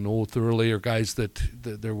 didn't know thoroughly, or guys that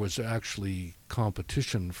there was actually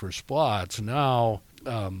competition for spots. Now,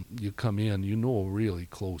 you come in, really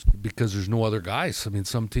close, because there's no other guys. I mean,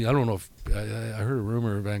 some team, I don't know if, I heard a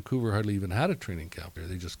rumor Vancouver hardly even had a training camp here.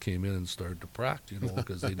 They just came in and started to practice,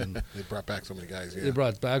 because they didn't. They brought back so many guys, yeah. They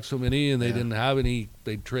brought back so many, and they didn't have any,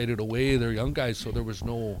 they traded away their young guys, so there was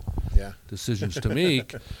no decisions to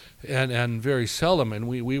make. And very seldom, and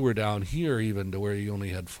we were down here even to where you only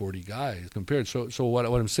had 40 guys compared. So what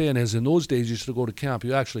I'm saying is, in those days, you used to go to camp,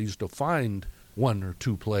 you actually used to find one or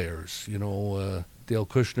two players, Dale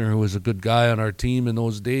Kushner, who was a good guy on our team in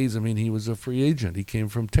those days, he was a free agent. He came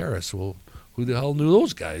from Terrace. Well, who the hell knew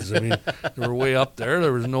those guys? They were way up there.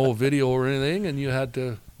 There was no video or anything, and you had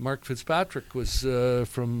to. Mark Fitzpatrick was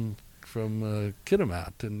from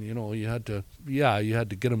Kitimat, and you had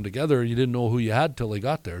to get them together. You didn't know who you had till they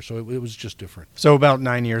got there, so it was just different. So about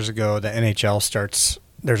 9 years ago, the NHL starts.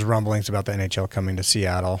 There's rumblings about the NHL coming to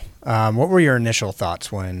Seattle. What were your initial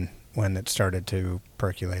thoughts when it started to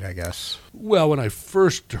percolate, I guess? Well, when I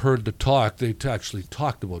first heard the talk, they actually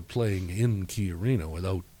talked about playing in Key Arena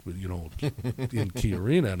without, in Key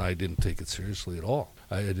Arena, and I didn't take it seriously at all.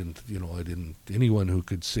 I didn't, anyone who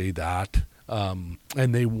could say that. And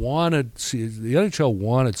the NHL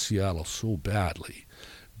wanted Seattle so badly,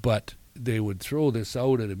 but they would throw this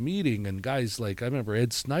out at a meeting, and guys like, I remember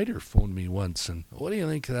Ed Snyder phoned me once, and what do you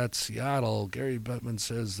think of that Seattle? Gary Bettman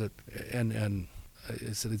says that, and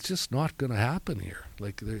I said, it's just not going to happen here.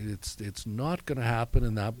 Like, it's not going to happen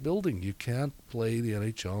in that building. You can't play the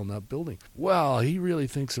NHL in that building. Well, he really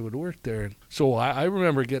thinks it would work there. And so I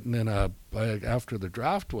remember getting in after the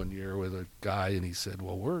draft one year with a guy, and he said,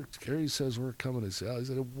 well, Gary says we're coming to Seattle. He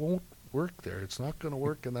said, it won't work there. It's not going to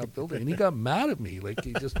work in that building. And he got mad at me. Like,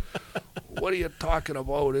 he just, what are you talking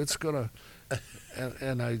about? It's going to...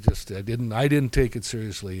 And I didn't take it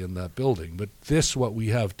seriously in that building. But what we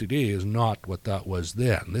have today is not what that was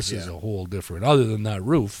then. This is a whole different, other than that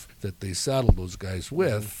roof that they saddled those guys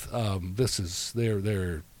with,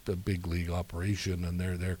 they're the big league operation, and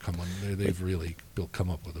they've really come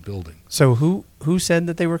up with a building. So who said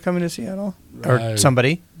that they were coming to Seattle? Or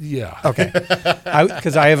somebody? Yeah. Okay.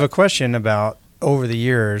 Because I have a question about, over the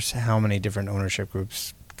years, how many different ownership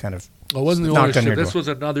groups kind of... It wasn't the ownership. This was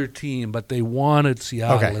another team, but they wanted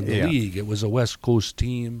Seattle in the league. It was a West Coast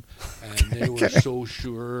team, and they were so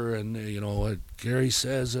sure. And Gary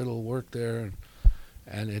says it'll work there,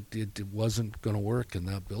 and it wasn't going to work in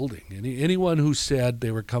that building. Anyone who said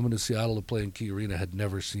they were coming to Seattle to play in Key Arena had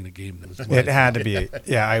never seen a game. It had to be.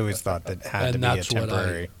 I always thought that had to be a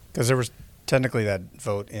temporary, because there was technically that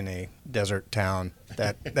vote in a desert town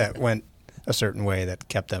that went a certain way that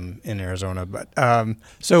kept them in Arizona. But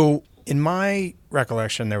so. In my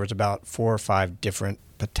recollection, there was about 4 or 5 different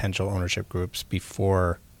potential ownership groups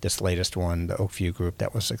before this latest one, the Oakview group,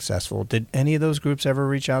 that was successful. Did any of those groups ever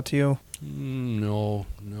reach out to you? No.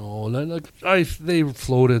 They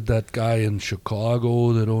floated that guy in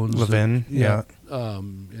Chicago that owns Levin. Yeah.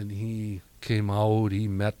 And he came out. He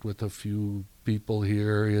met with a few people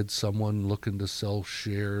here. He had someone looking to sell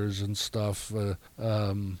shares and stuff.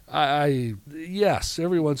 Yes,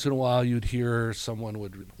 every once in a while you'd hear someone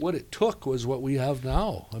would. What it took was what we have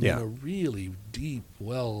now. I mean, a really deep,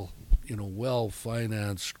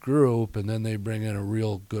 well-financed group, and then they bring in a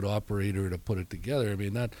real good operator to put it together. I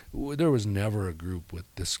mean, there was never a group with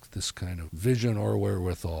this kind of vision or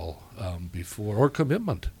wherewithal before, or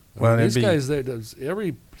commitment. Well, these guys,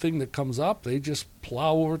 everything that comes up, they just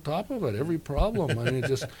plow over top of it. Every problem,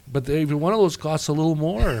 but every one of those costs a little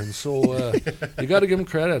more, and so you got to give them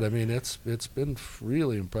credit. I mean, it's been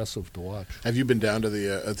really impressive to watch. Have you been down to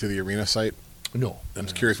the arena site? No. I'm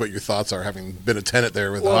just curious what your thoughts are, having been a tenant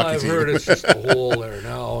there with the hockey team. I've heard it's just a hole there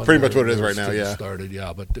now. Pretty much what it is right now, yeah. Started,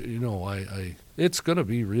 yeah. But, it's going to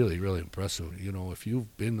be really, really impressive. If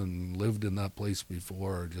you've been and lived in that place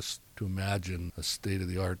before, just to imagine a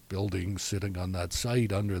state-of-the-art building sitting on that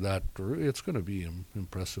site under that, it's going to be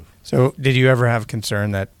impressive. So did you ever have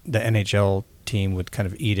concern that the NHL team would kind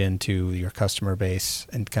of eat into your customer base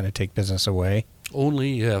and kind of take business away?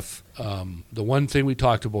 Only if the one thing we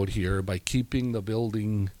talked about here, by keeping the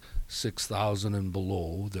building 6,000 and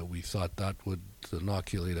below, that we thought that would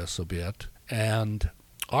inoculate us a bit. And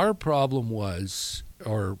our problem was,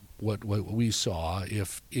 or what we saw,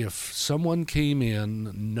 if someone came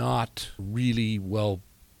in not really well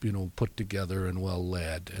put together and well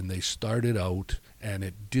led, and they started out and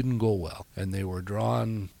it didn't go well, and they were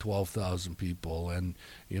drawing 12,000 people, and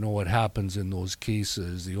what happens in those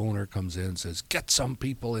cases, the owner comes in and says, get some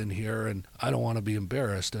people in here, and I don't want to be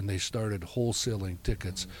embarrassed, and they started wholesaling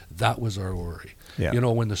tickets. That was our worry. Yeah.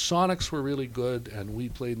 When the Sonics were really good and we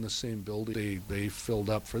played in the same building, they filled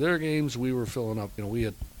up for their games, we were filling up. We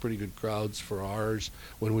had pretty good crowds for ours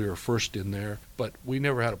when we were first in there, but we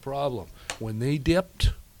never had a problem. When they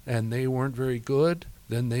dipped and they weren't very good,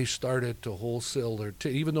 then they started to wholesale their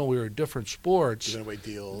even though we were different sports, giving away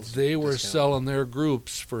deals, they were selling their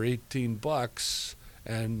groups for $18,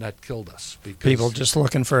 and that killed us. Because people just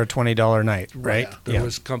looking for a $20 night, right? Yeah. There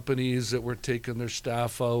was companies that were taking their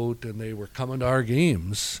staff out, and they were coming to our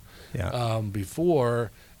games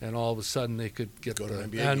before, and all of a sudden they could get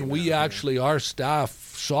our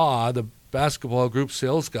staff saw the basketball group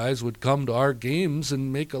sales guys would come to our games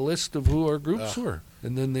and make a list of who our groups were.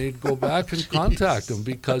 And then they'd go back and contact them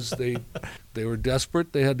because they were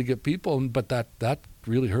desperate. They had to get people, but that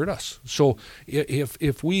really hurt us. So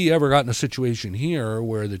if we ever got in a situation here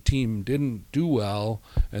where the team didn't do well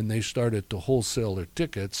and they started to wholesale their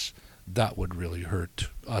tickets, that would really hurt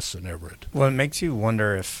us in Everett. Well, it makes you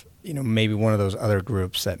wonder if maybe one of those other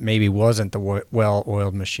groups that maybe wasn't the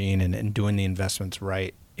well-oiled machine and doing the investments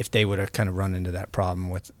right, if they would have kind of run into that problem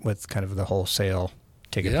with kind of the wholesale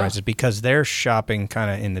ticket prices, because they're shopping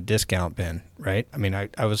kind of in the discount bin, right? I mean,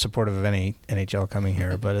 I was supportive of any NHL coming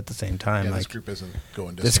here, but at the same time, this group isn't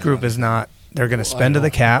going discount. This group is not. They're going to spend to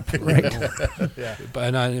the cap, right? Yeah.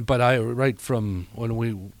 But I right from when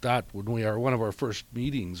we are one of our first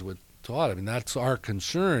meetings with Todd, I mean, that's our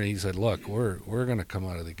concern. He said, look, we're going to come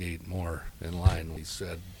out of the gate more in line. He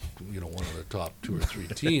said, one of the top 2 or 3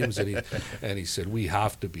 teams, and he said, we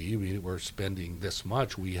have to be. We're spending this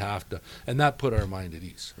much. We have to, and that put our mind at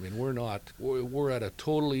ease. I mean, we're at a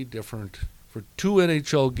totally different. For 2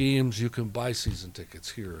 NHL games, you can buy season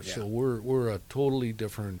tickets here. Yeah. So we're a totally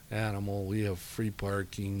different animal. We have free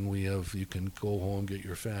parking. You can go home, get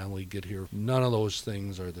your family, get here. None of those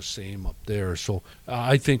things are the same up there. So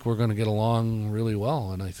I think we're going to get along really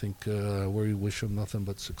well, and I think we wish them nothing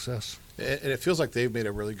but success. And it feels like they've made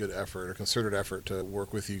a really good effort, a concerted effort to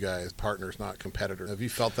work with you guys, partners, not competitors. Have you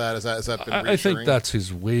felt that? Has that been reassuring? I think that's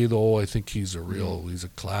his way, though. I think he's a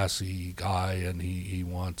classy guy, and he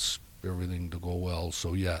wants everything to go well.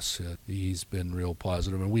 So yes, he's been real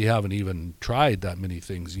positive, and we haven't even tried that many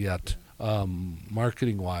things yet,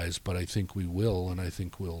 marketing wise. But I think we will, and I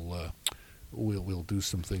think we'll do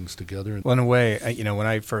some things together. Well, in a way, when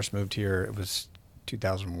I first moved here, it was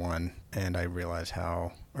 2001, and I realized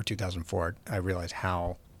or 2004, I realized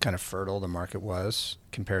how kind of fertile the market was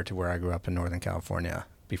compared to where I grew up in Northern California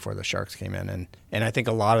before the Sharks came in. And I think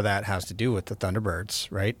a lot of that has to do with the Thunderbirds,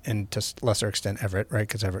 right? And to lesser extent Everett, right?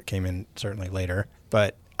 Because Everett came in certainly later.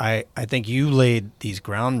 But I think you laid these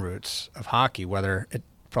ground roots of hockey, whether it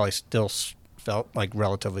probably still felt like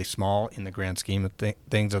relatively small in the grand scheme of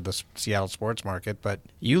things of the Seattle sports market, but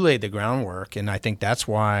you laid the groundwork, and I think that's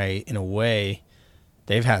why, in a way,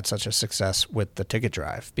 they've had such a success with the ticket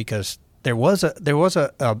drive, because there was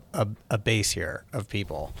a base here of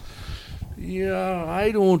people. Yeah,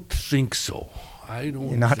 I don't think so. I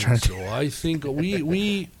think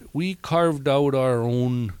we carved out our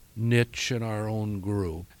own niche and our own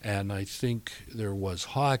group, and I think there was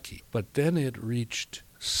hockey. But then it reached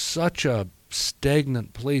such a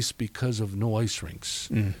stagnant place because of no ice rinks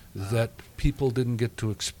that people didn't get to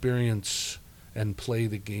experience and play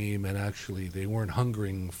the game, and actually they weren't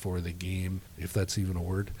hungering for the game, if that's even a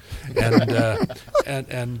word.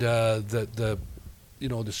 And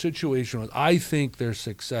the situation was, I think their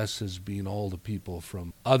success has been all the people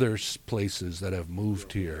from other places that have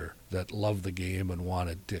moved here that love the game and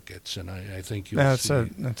wanted tickets, and I think you'll see.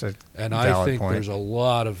 That's a and valid I think point. there's a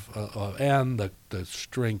lot of and the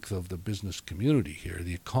strength of the business community here.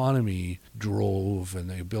 The economy drove, and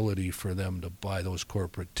the ability for them to buy those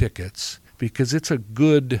corporate tickets, because it's a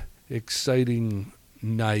good, exciting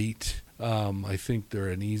night. I think they're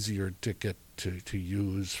an easier ticket to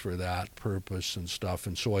use for that purpose and stuff.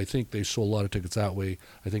 And so I think they sold a lot of tickets that way.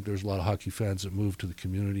 I think there's a lot of hockey fans that moved to the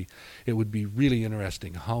community. It would be really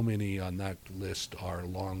interesting how many on that list are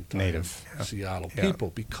long-time native Seattle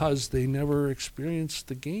people, because they never experienced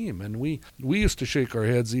the game. And we used to shake our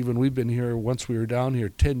heads, even we've been here, once we were down here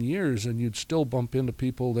 10 years, and you'd still bump into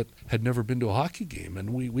people that had never been to a hockey game.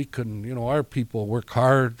 And we couldn't, our people work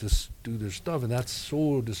hard to do their stuff, and that's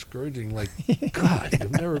so discouraging. Like, God,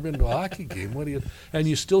 you've never been to a hockey game. What do you? And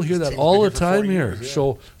you still hear that all the time here. Years,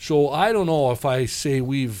 yeah. So I don't know if I say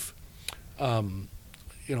we've,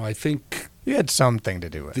 I think you had something to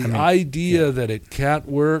do with the idea that it can't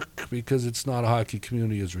work because it's not a hockey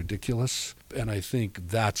community is ridiculous. And I think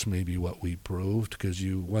that's maybe what we proved, because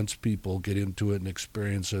once people get into it and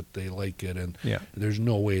experience it, they like it, and there's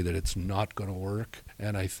no way that it's not going to work.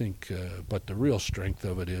 And I think, but the real strength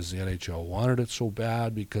of it is the NHL wanted it so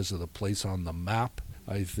bad because of the place on the map.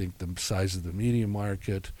 I think the size of the media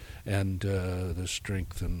market and the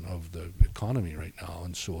strength of the economy right now,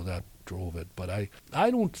 and so that drove it. But I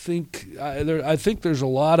don't think I think there's a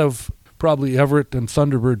lot of probably Everett and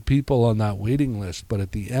Thunderbird people on that waiting list, but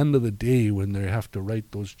at the end of the day, when they have to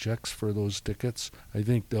write those checks for those tickets, I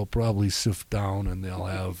think they'll probably sift down, and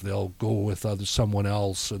they'll go with someone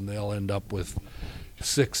else, and they'll end up with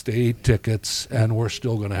 6 to 8 tickets, and we're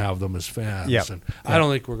still going to have them as fans. And I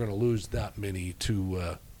don't think we're going to lose that many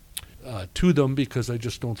to them, because I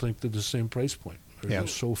just don't think they're the same price point.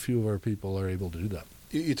 There's so few of our people are able to do that.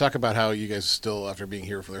 You talk about how you guys still, after being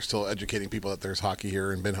here, they're still educating people that there's hockey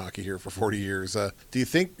here and been hockey here for 40 years. Do you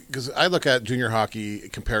think, because I look at junior hockey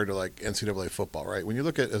compared to like NCAA football, right? When you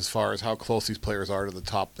look at as far as how close these players are to the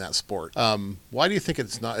top in that sport, why do you think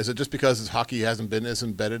it's not? Is it just because hockey hasn't been as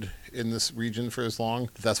embedded in this region for as long?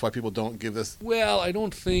 That's why people don't give this? Well, I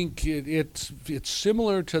don't think it's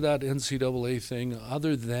similar to that NCAA thing,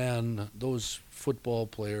 other than those football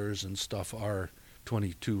players and stuff are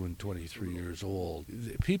 22 and 23 years old.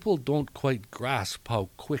 People don't quite grasp how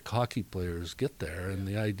quick hockey players get there, and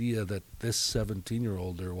the idea that this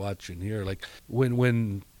 17-year-old they're watching here, like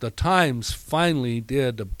when the Times finally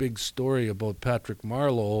did a big story about Patrick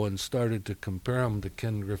Marleau and started to compare him to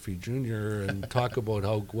Ken Griffey Jr. and talk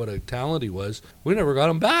about what a talent he was. We never got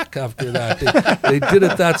him back after that. They did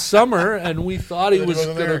it that summer, and we thought he was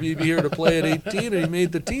going to be here to play at 18, and he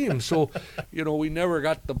made the team. So, we never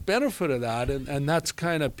got the benefit of that, and that's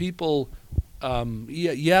kind of people.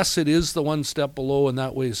 Yes, it is the one step below, and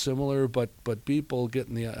that way similar, but people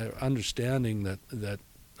getting the understanding that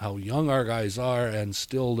how young our guys are, and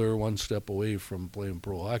still they're one step away from playing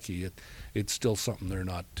pro hockey. It's still something they're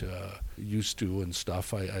not used to and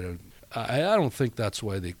stuff. I don't think that's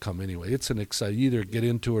why they come anyway. It's an exciting, either get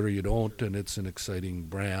into it or you don't, and it's an exciting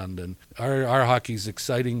brand. And our hockey's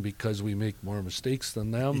exciting because we make more mistakes than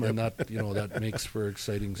them, and that makes for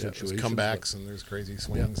exciting situations. There's comebacks and there's crazy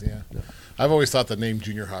swings. Yeah. I've always thought the name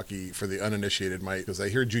junior hockey for the uninitiated might, because they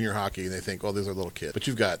hear junior hockey and they think, oh, these are little kids. But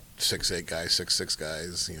you've got 6'8" guys, 6'6"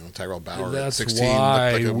 guys. Tyrell Bauer at 16.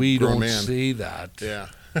 Why like a we grown don't man. say that. Yeah.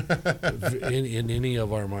 in any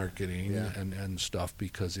of our marketing and stuff,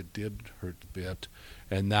 because it did hurt a bit,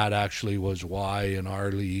 and that actually was why in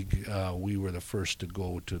our league we were the first to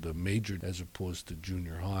go to the major as opposed to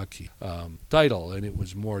junior hockey title, and it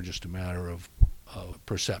was more just a matter of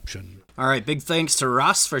perception. All right, big thanks to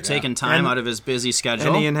Russ for taking time out of his busy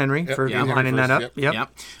schedule. And Ian Henry for lining that up.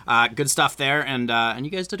 Yep. Good stuff there, and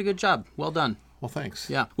you guys did a good job. Well done. Well, thanks.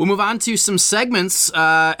 Yeah. We'll move on to some segments,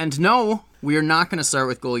 and no, we are not going to start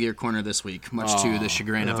with Goal Gear Corner this week, much to the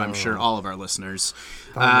chagrin of, I'm sure, all of our listeners.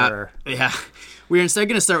 We're instead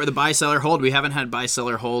going to start with a buy-seller hold. We haven't had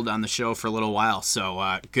buy-seller hold on the show for a little while,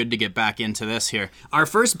 so good to get back into this here. Our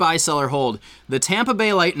first buy-seller hold, the Tampa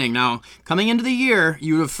Bay Lightning. Now, coming into the year,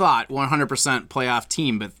 you would have thought 100% playoff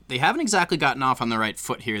team, but they haven't exactly gotten off on the right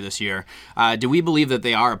foot here this year. Do we believe that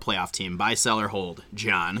they are a playoff team? Buy-seller hold.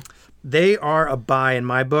 John? They are a buy in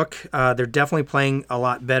my book. They're definitely playing a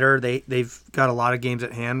lot better. They've got a lot of games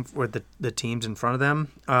at hand with the teams in front of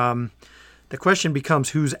them. The question becomes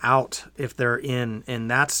who's out if they're in, and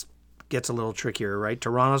that's gets a little trickier, right?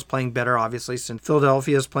 Toronto's playing better, obviously, since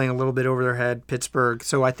Philadelphia's playing a little bit over their head. Pittsburgh.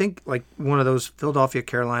 So I think like one of those, Philadelphia,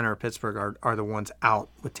 Carolina, or Pittsburgh are the ones out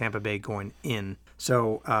with Tampa Bay going in.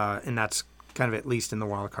 So and that's kind of at least in the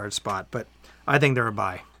wild card spot. But I think they're a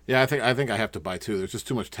buy. Yeah, I think I have to buy too. There's just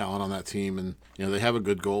too much talent on that team, and they have a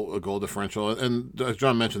good goal differential. And as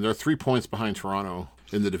John mentioned, they're 3 points behind Toronto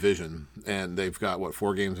in the division, and they've got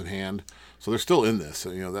 4 games in hand, so they're still in this.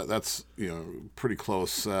 That's pretty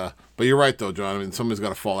close. But you're right though, John. I mean, somebody's got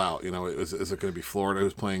to fall out. Is it going to be Florida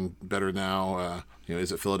who's playing better now?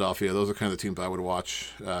 Is it Philadelphia? Those are kind of the teams I would watch.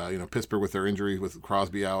 Pittsburgh with their injury with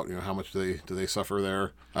Crosby out. How much do they suffer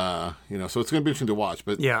there? So it's going to be interesting to watch.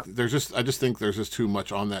 But I just think there's just too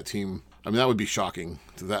much on that team. I mean, that would be shocking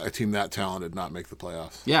that a team that talented not make the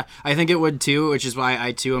playoffs. Yeah, I think it would too, which is why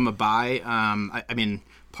I too am a buy. I mean,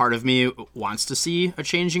 part of me wants to see a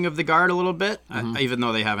changing of the guard a little bit, even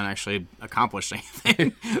though they haven't actually accomplished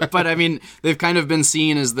anything. But I mean, they've kind of been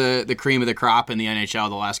seen as the cream of the crop in the NHL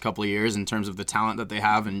the last couple of years in terms of the talent that they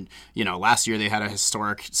have. And, last year they had a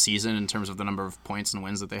historic season in terms of the number of points and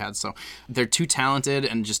wins that they had. So they're too talented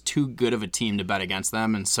and just too good of a team to bet against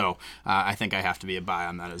them. And so I think I have to be a buy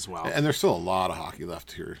on that as well. And there's still a lot of hockey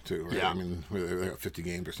left here too, right? Yeah. I mean, they got 50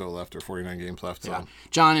 games or so left, or 49 games left. So. Yeah.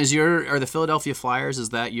 John, are the Philadelphia Flyers, is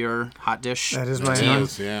that your hot dish? That is my team?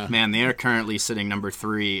 Yeah. Man, they are currently sitting number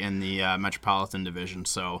 3 in the Metropolitan Division,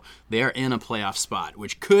 so they are in a playoff spot,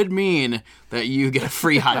 which could mean that you get a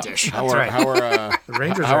free hot dish. How are The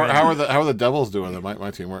Rangers how are the Devils doing?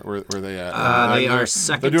 My team, where are they at? They are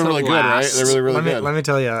second. They're doing really good, right? They're really good. Let me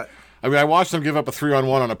tell you. I mean, I watched them give up a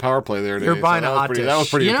 3-on-1 on a power play there today. You're buying so a hot dish. That was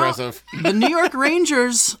pretty impressive. The New York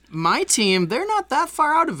Rangers, my team, they're not that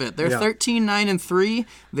far out of it. They're 13-9-3.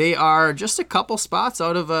 They are just a couple spots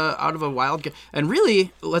out of a wild card. And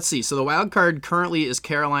really, let's see. So the wild card currently is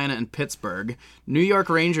Carolina and Pittsburgh. New York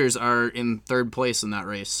Rangers are in third place in that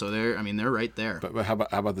race, so they're right there. But how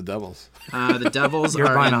about the Devils? The Devils You're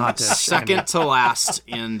are buying a in hot dish. second to last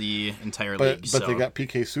in the entire league. But they got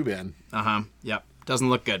PK Subban. Yep.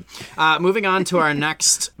 Doesn't look good. Moving on to our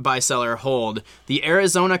next buy-seller hold, the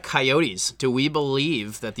Arizona Coyotes. Do we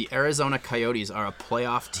believe that the Arizona Coyotes are a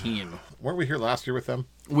playoff team? Weren't we here last year with them?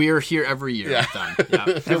 We are here every year with them. Yeah.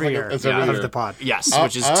 Every year. It's every Of year. the pod. Yes,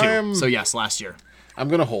 which is 2. So yes, last year. I'm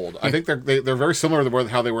going to hold. I think they're very similar to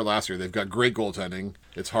how they were last year. They've got great goaltending.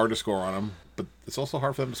 It's hard to score on them, but it's also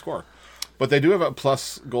hard for them to score. But they do have a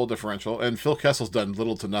plus goal differential, and Phil Kessel's done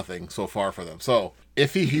little to nothing so far for them. So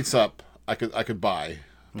if he heats up, I could buy.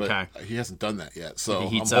 But he hasn't done that yet, so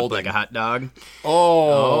He heats I'm up holding. like a hot dog.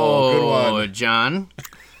 Oh, good one. John.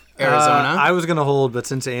 Arizona. I was going to hold, but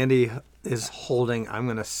since Andy is holding. I'm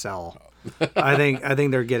going to sell. I think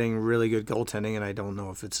they're getting really good goaltending, and I don't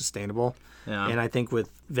know if it's sustainable. Yeah. And I think with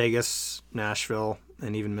Vegas, Nashville,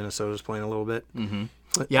 and even Minnesota's playing a little bit. Mm-hmm.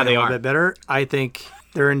 Yeah, they a are. little bit better. I think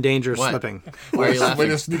they're in danger of What? slipping. Why are you laughing? Way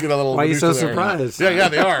to sneak in a little Why are you so minutia there. surprised? Yeah,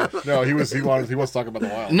 they are. No, he wants to talk about the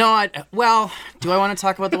Wild. No, well, do I want to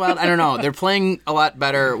talk about the Wild? I don't know. They're playing a lot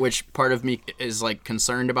better, which part of me is like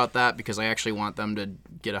concerned about that because I actually want them to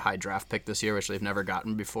get a high draft pick this year, which they've never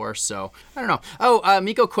gotten before. So I don't know. Oh,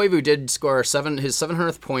 Mikko Koivu did score his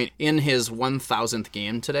 700th point in his 1,000th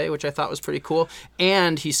game today, which I thought was pretty cool,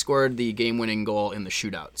 and he scored the game-winning goal in the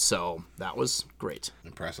shootout. So that was great.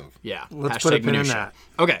 Impressive. Yeah. Let's put a pin in minutia. that.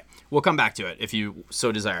 Okay, we'll come back to it if you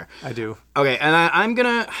so desire. I do. Okay, and I'm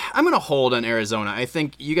gonna hold on Arizona. I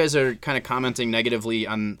think you guys are kind of commenting negatively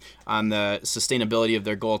on the sustainability of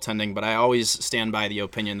their goaltending, but I always stand by the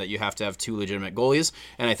opinion that you have to have two legitimate goalies,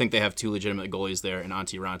 and I think they have two legitimate goalies there in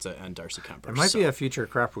Antti Ranta and Darcy Kemper. There might be a future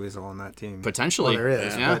crap weasel on that team. Potentially. Well, there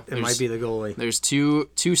is, Yeah. but it might be the goalie. There's two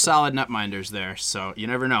solid netminders there, so you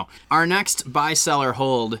never know. Our next buy, sell, or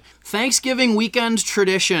hold: Thanksgiving weekend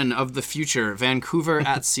tradition of the future, Vancouver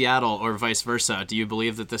at Seattle, or vice versa. Do you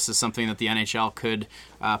believe that this is something that the NHL could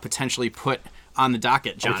potentially put on the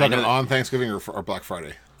docket, John? Are we talking on Thanksgiving or Black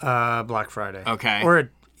Friday? Black Friday. Okay. Or it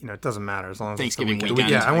doesn't matter as long as Thanksgiving it's the weekend,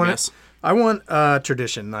 Yeah, I guess. I want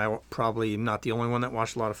tradition. I'm probably not the only one that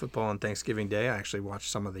watched a lot of football on Thanksgiving Day. I actually watched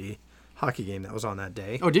some of the hockey game that was on that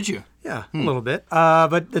day. Oh, did you? Yeah, a little bit.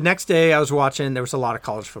 But the next day I was watching, there was a lot of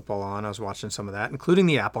college football on. I was watching some of that, including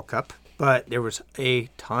the Apple Cup. But there was a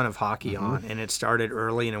ton of hockey on, and it started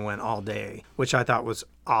early and it went all day, which I thought was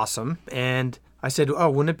awesome. And I said, oh,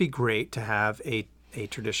 wouldn't it be great to have a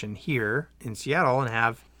tradition here in Seattle and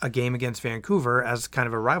have a game against Vancouver as kind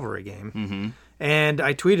of a rivalry game? Mm-hmm. And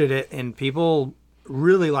I tweeted it, and people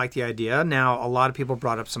really liked the idea. Now, a lot of people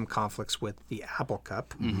brought up some conflicts with the Apple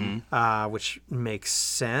Cup, which makes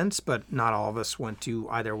sense, but not all of us went to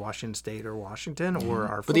either Washington State or Washington or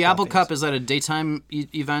our But the Apple fans. Cup, is that a daytime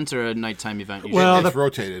event or a nighttime event? Usually? Well, It's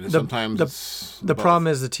rotated. And sometimes it's the both. problem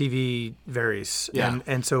is the TV varies, Yeah.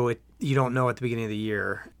 and so you don't know at the beginning of the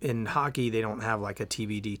year. In hockey, they don't have like a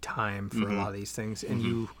TBD time for a lot of these things, and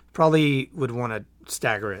you probably would want to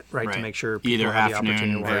stagger it, right, to make sure people either have the opportunity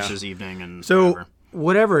afternoon to watch. versus evening and So whatever.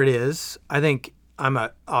 whatever it is, I think I'm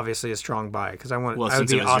obviously a strong buy because I want. Well, I would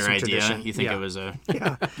since be it was awesome your idea, tradition. you think Yeah. it was a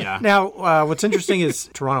Yeah. yeah. Now, what's interesting is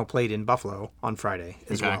Toronto played in Buffalo on Friday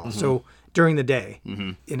as Okay. well. So during the day,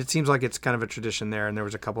 and it seems like it's kind of a tradition there. And there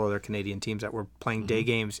was a couple other Canadian teams that were playing day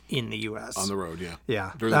games in the U.S. on the road. Yeah.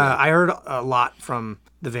 Yeah, During the day. I heard a lot from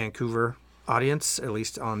the Vancouver audience, at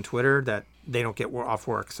least on Twitter, that they don't get off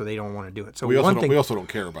work, so they don't want to do it. So We one thing, also don't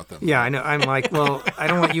care about them. yeah, I know. I'm like, well, I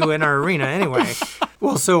don't want you in our arena anyway.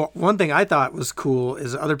 Well, so one thing I thought was cool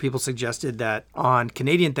is other people suggested that on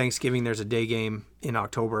Canadian Thanksgiving, there's a day game in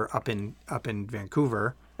October up in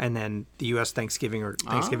Vancouver, and then the U.S. Thanksgiving or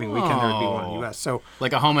Thanksgiving weekend there would be one in the U.S. So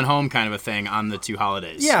Like a home and home kind of a thing on the two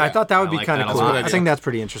holidays. yeah, I thought that would I be like kind of that a cool. lot. I think that's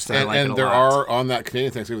pretty interesting. And, like it and a there lot. are, on that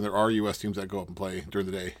Canadian Thanksgiving, there are U.S. teams that go up and play during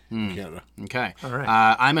the day in Canada. Okay. All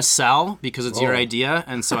right. I'm a sell because it's your idea,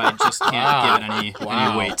 and so I just can't give it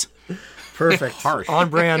any weight. Perfect. Harsh. On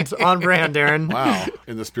brand, Darren. Wow.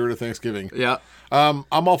 In the spirit of Thanksgiving. Yeah. I'm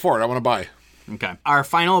all for it. I want to buy. Okay. Our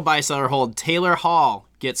final buy, sell, or hold: Taylor Hall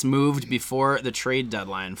gets moved before the trade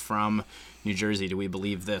deadline from New Jersey. Do we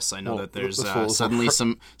believe this? I know that there's this will-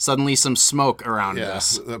 suddenly some smoke around Yeah.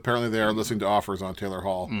 this. Apparently they are listening to offers on Taylor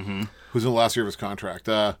Hall, who's in the last year of his contract.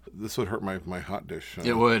 This would hurt my hot dish.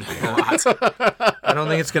 It would a lot. I don't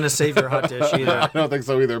think it's going to save your hot dish either. I don't think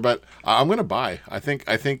so either, but I'm going to buy. I think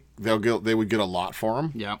they would get a lot for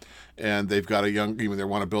him. Yeah. And they've got they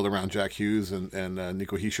want to build around Jack Hughes and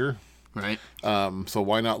Nico Hischier. Right. So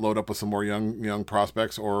why not load up with some more young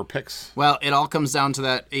prospects or picks? Well, it all comes down to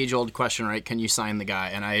that age-old question, right? Can you sign the guy?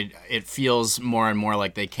 And it feels more and more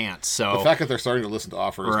like they can't. So The fact that they're starting to listen to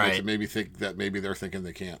offers Right. makes it maybe think that maybe they're thinking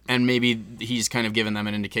they can't. and maybe he's kind of given them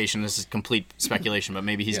an indication. This is complete speculation, but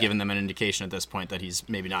maybe he's given them an indication at this point that he's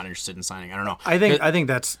maybe not interested in signing. I don't know. I think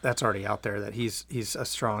that's already out there that he's a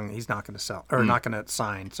strong. He's not going to sell or not going to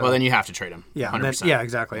sign. So Well, then you have to trade him. yeah, 100%. yeah,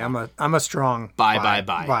 exactly. I'm a strong Buy.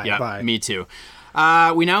 Yeah, buy. me too.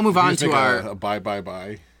 We now move on Just to make our a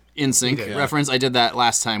buy. In Sync reference. I did that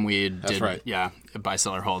last time we did. right. Yeah, buy,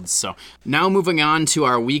 sell, or holds. So now moving on to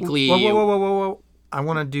our weekly. Whoa. I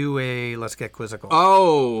want to do a Let's Get Quizzical.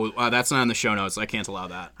 Oh, that's not in the show notes. I can't allow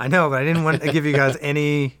that. I know, but I didn't want to give you guys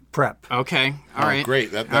any prep. Okay. All right.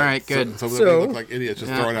 Great. All right. Good. So, So- we look like idiots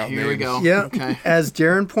just throwing out here names. we go. Yeah. Okay. As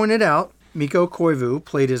Darren pointed out, Mikko Koivu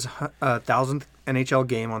played his 1,000th NHL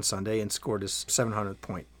game on Sunday and scored his 700th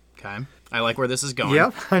point. Okay. I like where this is going.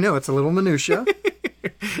 Yep, I know it's a little minutia.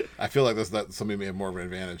 I feel like that somebody may have more of an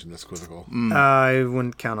advantage in this quizzical. I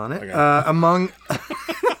wouldn't count on it. Okay.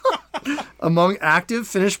 Among active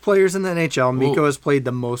Finnish players in the NHL, Mikko Ooh. has played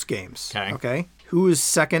the most games. Okay. Who is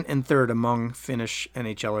second and third among Finnish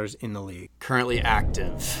NHLers in the league? Currently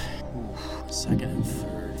active. Ooh, second and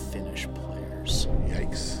third Finnish players.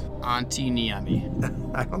 Yikes. Antti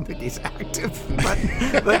Niemi. I don't think he's active,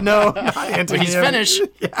 but no, not Anthony. But he's Finnish.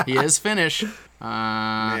 Yeah. He is Finnish.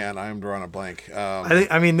 Man, I am drawing a blank.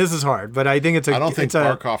 I mean, this is hard, but I think it's a. I don't think it's a,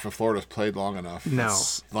 Barkov in Florida's played long enough. No.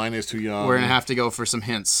 Line is too young. We're going to have to go for some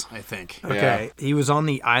hints, I think. Okay, he was on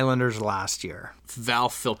the Islanders last year. Val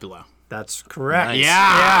Filppula. That's correct. Nice.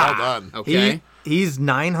 Yeah. Well done. Okay. He's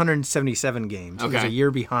 977 games. He's Okay. a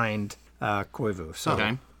year behind Koivu. So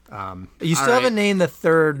Okay. you still All haven't right. named the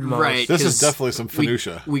third most. Right. This is 'cause definitely some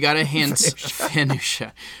Finucia. We got a hint.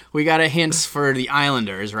 Finucia. We got a hint for the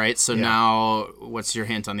Islanders, right? So now, what's your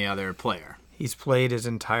hint on the other player? He's played his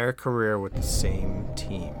entire career with the same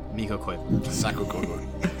team, Mikko Koivu. Saku Koivu.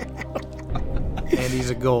 and he's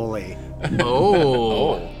a goalie.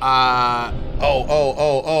 Oh.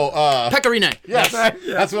 Pecorine. Yes,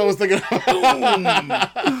 that's what I was thinking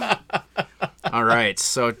of. All right.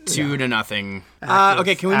 So 2-0.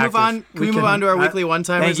 Okay. Can we move Active. on? Can we move on to our weekly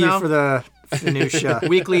one-timers Thank you now? for the Finucia.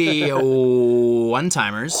 Weekly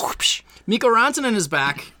one-timers. Mikko Rantanen is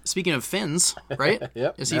back. Speaking of Finns, right?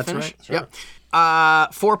 Yep. Is he That's Finnish? right.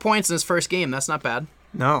 Yep. 4 points in his first game. That's not bad.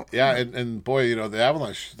 No. Yeah, and boy, the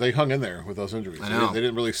Avalanche, they hung in there with those injuries. I know. They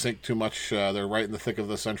didn't really sink too much. They're right in the thick of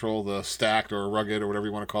the Central, the stacked or rugged or whatever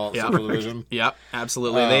you want to call it, Yeah. Central Division. Yep,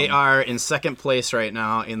 absolutely. They are in second place right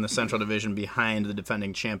now in the Central Division behind the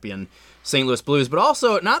defending champion St. Louis Blues, but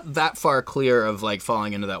also not that far clear of like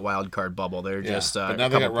falling into that wild card bubble. They're Yeah. just But a now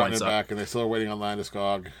they couple got points Ratner up. back, and they still are waiting on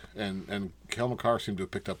Landeskog, and Kel McCarr seemed to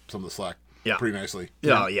have picked up some of the slack pretty nicely.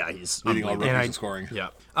 Oh, yeah, he's Leading all unbelievable. rookies in scoring. Yeah.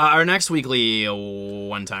 Our next weekly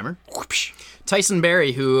one-timer. Tyson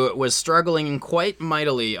Barrie, who was struggling quite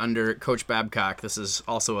mightily under Coach Babcock. This is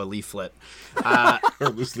also a leaflet. Or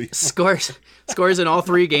loosely. Scores in all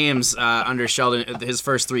 3 games under Sheldon. His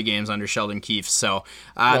first 3 games under Sheldon Keefe. So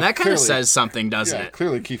that kind clearly- of says something, doesn't Yeah, it?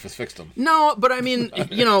 clearly Keefe has fixed him. No, but I mean,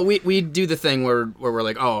 we do the thing where we're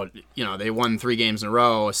like, oh, they won 3 games in a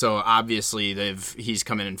row, so obviously he's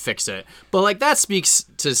come in and fixed it. But like that speaks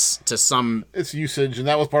to some. It's usage, and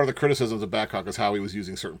that was part of the criticisms of Babcock is how he was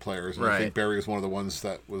using certain players. And I Right. think Barry was one of the ones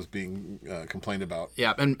that was being complained about.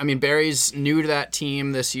 Yeah, and I mean Barry's new to that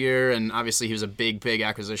team this year, and obviously he was a big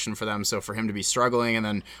acquisition for them. So for him to be struggling, and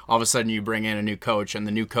then all of a sudden you bring in a new coach, and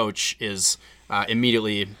the new coach is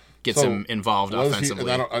immediately gets him involved was offensively.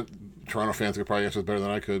 Toronto fans could probably answer this better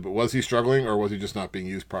than I could, but was he struggling, or was he just not being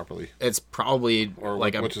used properly? It's probably Or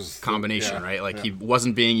like a which is the- combination, yeah, right? Like yeah. he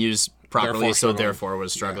wasn't being used properly, Therefore so struggling. therefore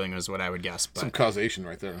was struggling, is what I would guess. But Some causation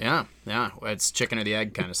right there. yeah, it's chicken or the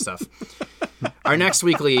egg kind of stuff. Our next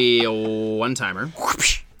weekly one-timer.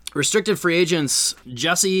 Restricted free agents,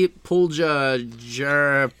 Jesse Pulja,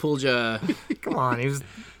 Come on, he was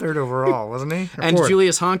third overall, wasn't he? Or and fourth?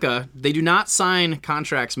 Julius Honka, they do not sign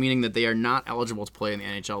contracts, meaning that they are not eligible to play in the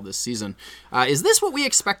NHL this season. Is this what we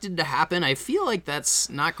expected to happen? I feel like that's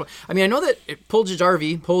not. I mean, I know that Pulja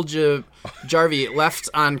Jarvi left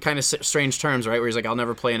on kind of strange terms, right? Where he's like, "I'll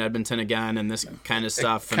never play in Edmonton again," and this kind of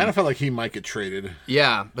stuff. Kind of felt like he might get traded.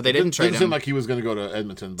 Yeah, but they didn't trade Didn't him. seem like he was going to go to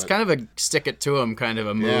Edmonton. But It's kind of a stick it to him kind of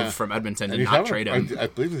a move Yeah. from Edmonton and to he's not having trade a- him. I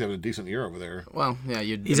believe he's having a decent year over there. Well, yeah,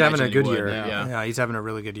 He's having a good year. Yeah. He's having a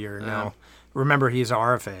really good year now. Remember, he's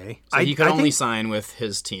RFA. So he could I only think- sign with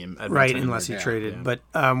his team, Edmonton. right, unless he Yeah, traded. yeah.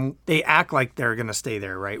 But they act like they're going to stay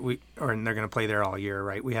there, right? And they're going to play there all year,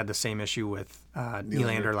 right? We had the same issue with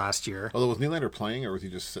Nylander last year. Although was Nylander playing, or was he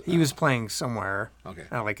just sitting He out? was playing somewhere, Okay.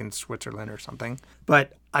 like in Switzerland or something.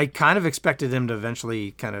 But I kind of expected him to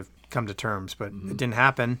eventually kind of come to terms, but it didn't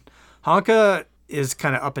happen. Honka is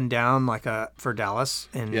kind of up and down for Dallas,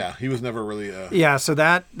 and Yeah, he was never really. yeah, so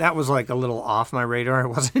that was like a little off my radar. It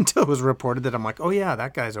wasn't until it was reported that I'm like, oh yeah,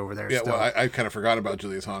 that guy's over there. Yeah, still. well, I kind of forgot about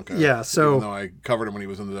Julius Honka. Yeah, so- even though I covered him when he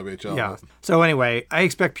was in the WHL. Yeah. So anyway, I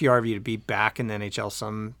expect PRV to be back in the NHL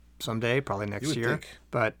someday, probably next would year. think.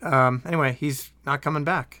 But anyway, he's not coming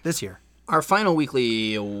back this year. Our final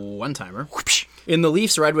weekly one-timer. In the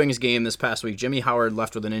Leafs-Red Wings game this past week, Jimmy Howard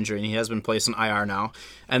left with an injury, and he has been placed on IR now.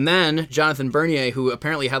 And then Jonathan Bernier, who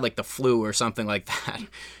apparently had like the flu or something like that,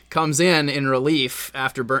 comes in relief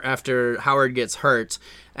after Howard gets hurt,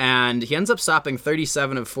 and he ends up stopping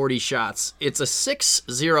 37 of 40 shots. It's a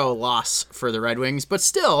 6-0 loss for the Red Wings, but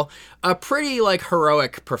still a pretty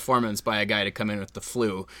heroic performance by a guy to come in with the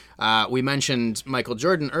flu. We mentioned Michael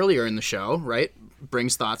Jordan earlier in the show, right?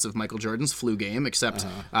 brings thoughts of Michael Jordan's flu game, except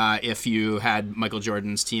if you had Michael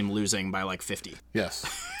Jordan's team losing by like 50. Yes.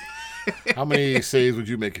 How many saves would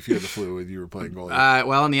you make if you had the flu and you were playing goalie?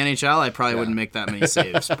 Well, in the NHL, I probably wouldn't make that many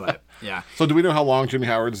saves, but yeah. So do we know how long Jimmy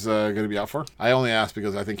Howard's going to be out for? I only asked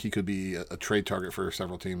because I think he could be a trade target for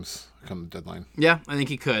several teams come deadline. Yeah, I think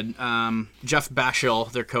he could. Jeff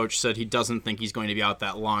Bashill, their coach, said he doesn't think he's going to be out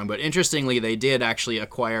that long. But interestingly, they did actually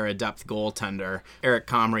acquire a depth goaltender, Eric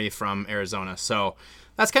Comrie from Arizona. So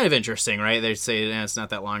that's kind of interesting, right? They say it's not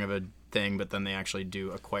that long of a thing, but then they actually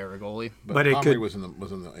do acquire a goalie. But it Comrie was in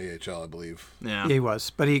the AHL, I believe. Yeah, he was.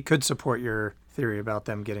 But he could support your theory about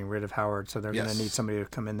them getting rid of Howard, so they're going to need somebody to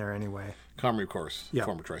come in there anyway. Comrie, of course,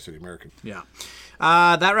 former Tri-City American. Yeah.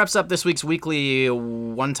 That wraps up this week's weekly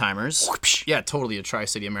one-timers. Yeah, totally a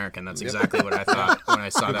Tri-City American. That's exactly what I thought when I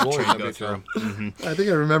saw that train go through. Mm-hmm. I think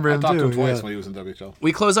I remember him too. I talked to him twice when he was in WHL.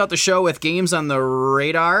 We close out the show with games on the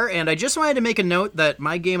radar, and I just wanted to make a note that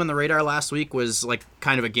my game on the radar last week was like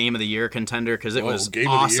kind of a game of the year contender because it was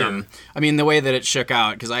awesome. I mean, the way that it shook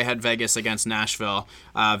out, because I had Vegas against Nashville.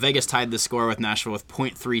 Vegas tied the score with Nashville with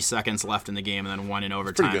 0.3 seconds left in the game and then won in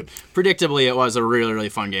overtime. Predictably, it was a really, really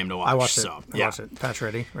fun game to watch. I watched it. I watched it. Patch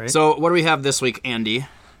ready, right? So what do we have this week, Andy?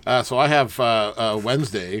 So I have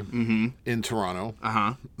Wednesday in Toronto,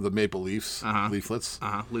 the Maple Leafs, Leaflets,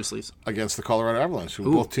 Loose Leafs, against the Colorado Avalanche.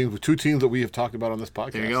 Both teams, two teams that we have talked about on this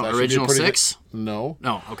podcast. There you go. Original six? No.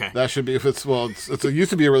 No, okay. That should be, it used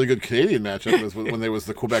to be a really good Canadian matchup when there was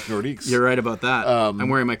the Quebec Nordiques. You're right about that. I'm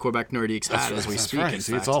wearing my Quebec Nordiques hat as we speak. Right.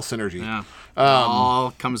 See, it's all synergy. Yeah.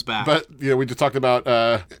 All comes back. But we just talked about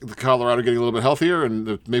the Colorado getting a little bit healthier, and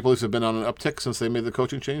the Maple Leafs have been on an uptick since they made the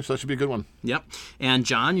coaching change, so that should be a good one. Yep. And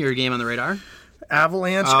John, your game on the radar?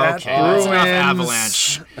 Avalanche at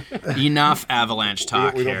Bruins. Enough Avalanche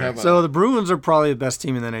talk here. So the Bruins are probably the best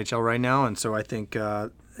team in the NHL right now, and so I think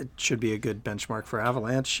it should be a good benchmark for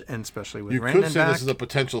Avalanche, and especially with Rantanen back. You could say this is a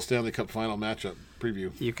potential Stanley Cup final matchup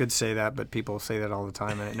preview. You could say that, but people say that all the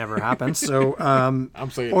time, and it never happens. So, I'm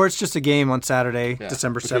saying, or it's just a game on Saturday,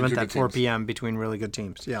 December 7th at 4 p.m. between really good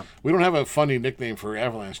teams. Yeah. We don't have a funny nickname for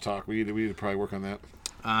Avalanche talk. We need to probably work on that.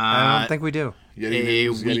 I don't think we do.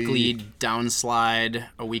 Weekly downslide,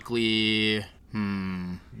 a weekly...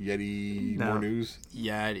 Yeti more news.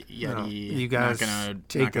 Yeti. No, you guys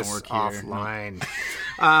take this offline.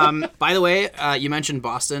 By the way, you mentioned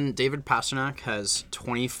Boston. David Pastrnak has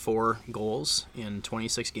 24 goals in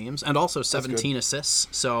 26 games and also 17 assists.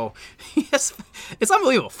 So it's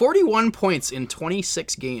unbelievable. 41 points in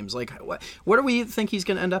 26 games. Like, what do we think he's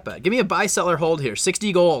going to end up at? Give me a buy, sell, or hold here.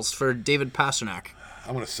 60 goals for David Pastrnak.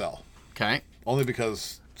 I'm going to sell. Okay. Only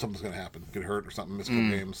because something's going to happen. Get hurt or something, miss some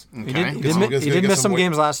games. Okay. He did miss some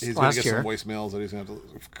games last year. He's going to get some voicemails that he's going to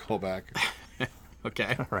have to call back.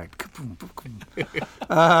 Okay. All right.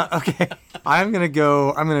 Okay. I'm going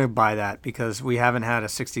to buy that because we haven't had a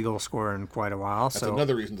 60-goal scorer in quite a while. That's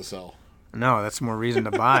another reason to sell. No, that's more reason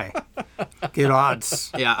to buy. Good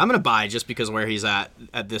odds. Yeah, I'm going to buy just because where he's at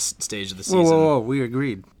this stage of the season. Whoa. We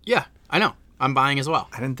agreed. Yeah, I know. I'm buying as well.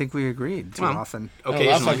 I didn't think we agreed too often. Okay.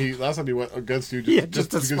 Last time he went against you.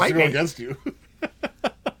 Just to go against you.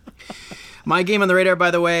 My game on the radar,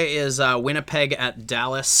 by the way, is Winnipeg at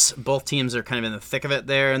Dallas. Both teams are kind of in the thick of it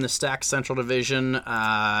there in the stacked Central Division.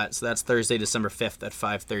 So that's Thursday, December 5th at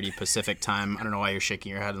 5:30 Pacific time. I don't know why you're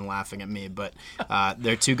shaking your head and laughing at me, but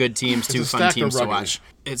they're two good teams, two fun teams to watch.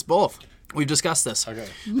 It's both. We've discussed this. Okay.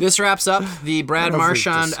 This wraps up the Brad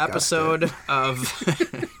Marchand episode of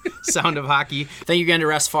Sound of Hockey. Thank you again to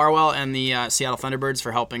Russ Farwell and the Seattle Thunderbirds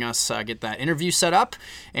for helping us get that interview set up.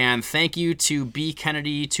 And thank you to B.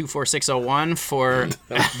 Kennedy 24601 for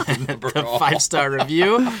the 5-star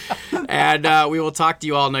review. And we will talk to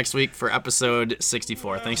you all next week for episode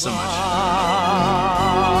 64. Thanks so much.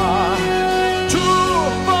 2,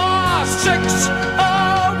 4, 6,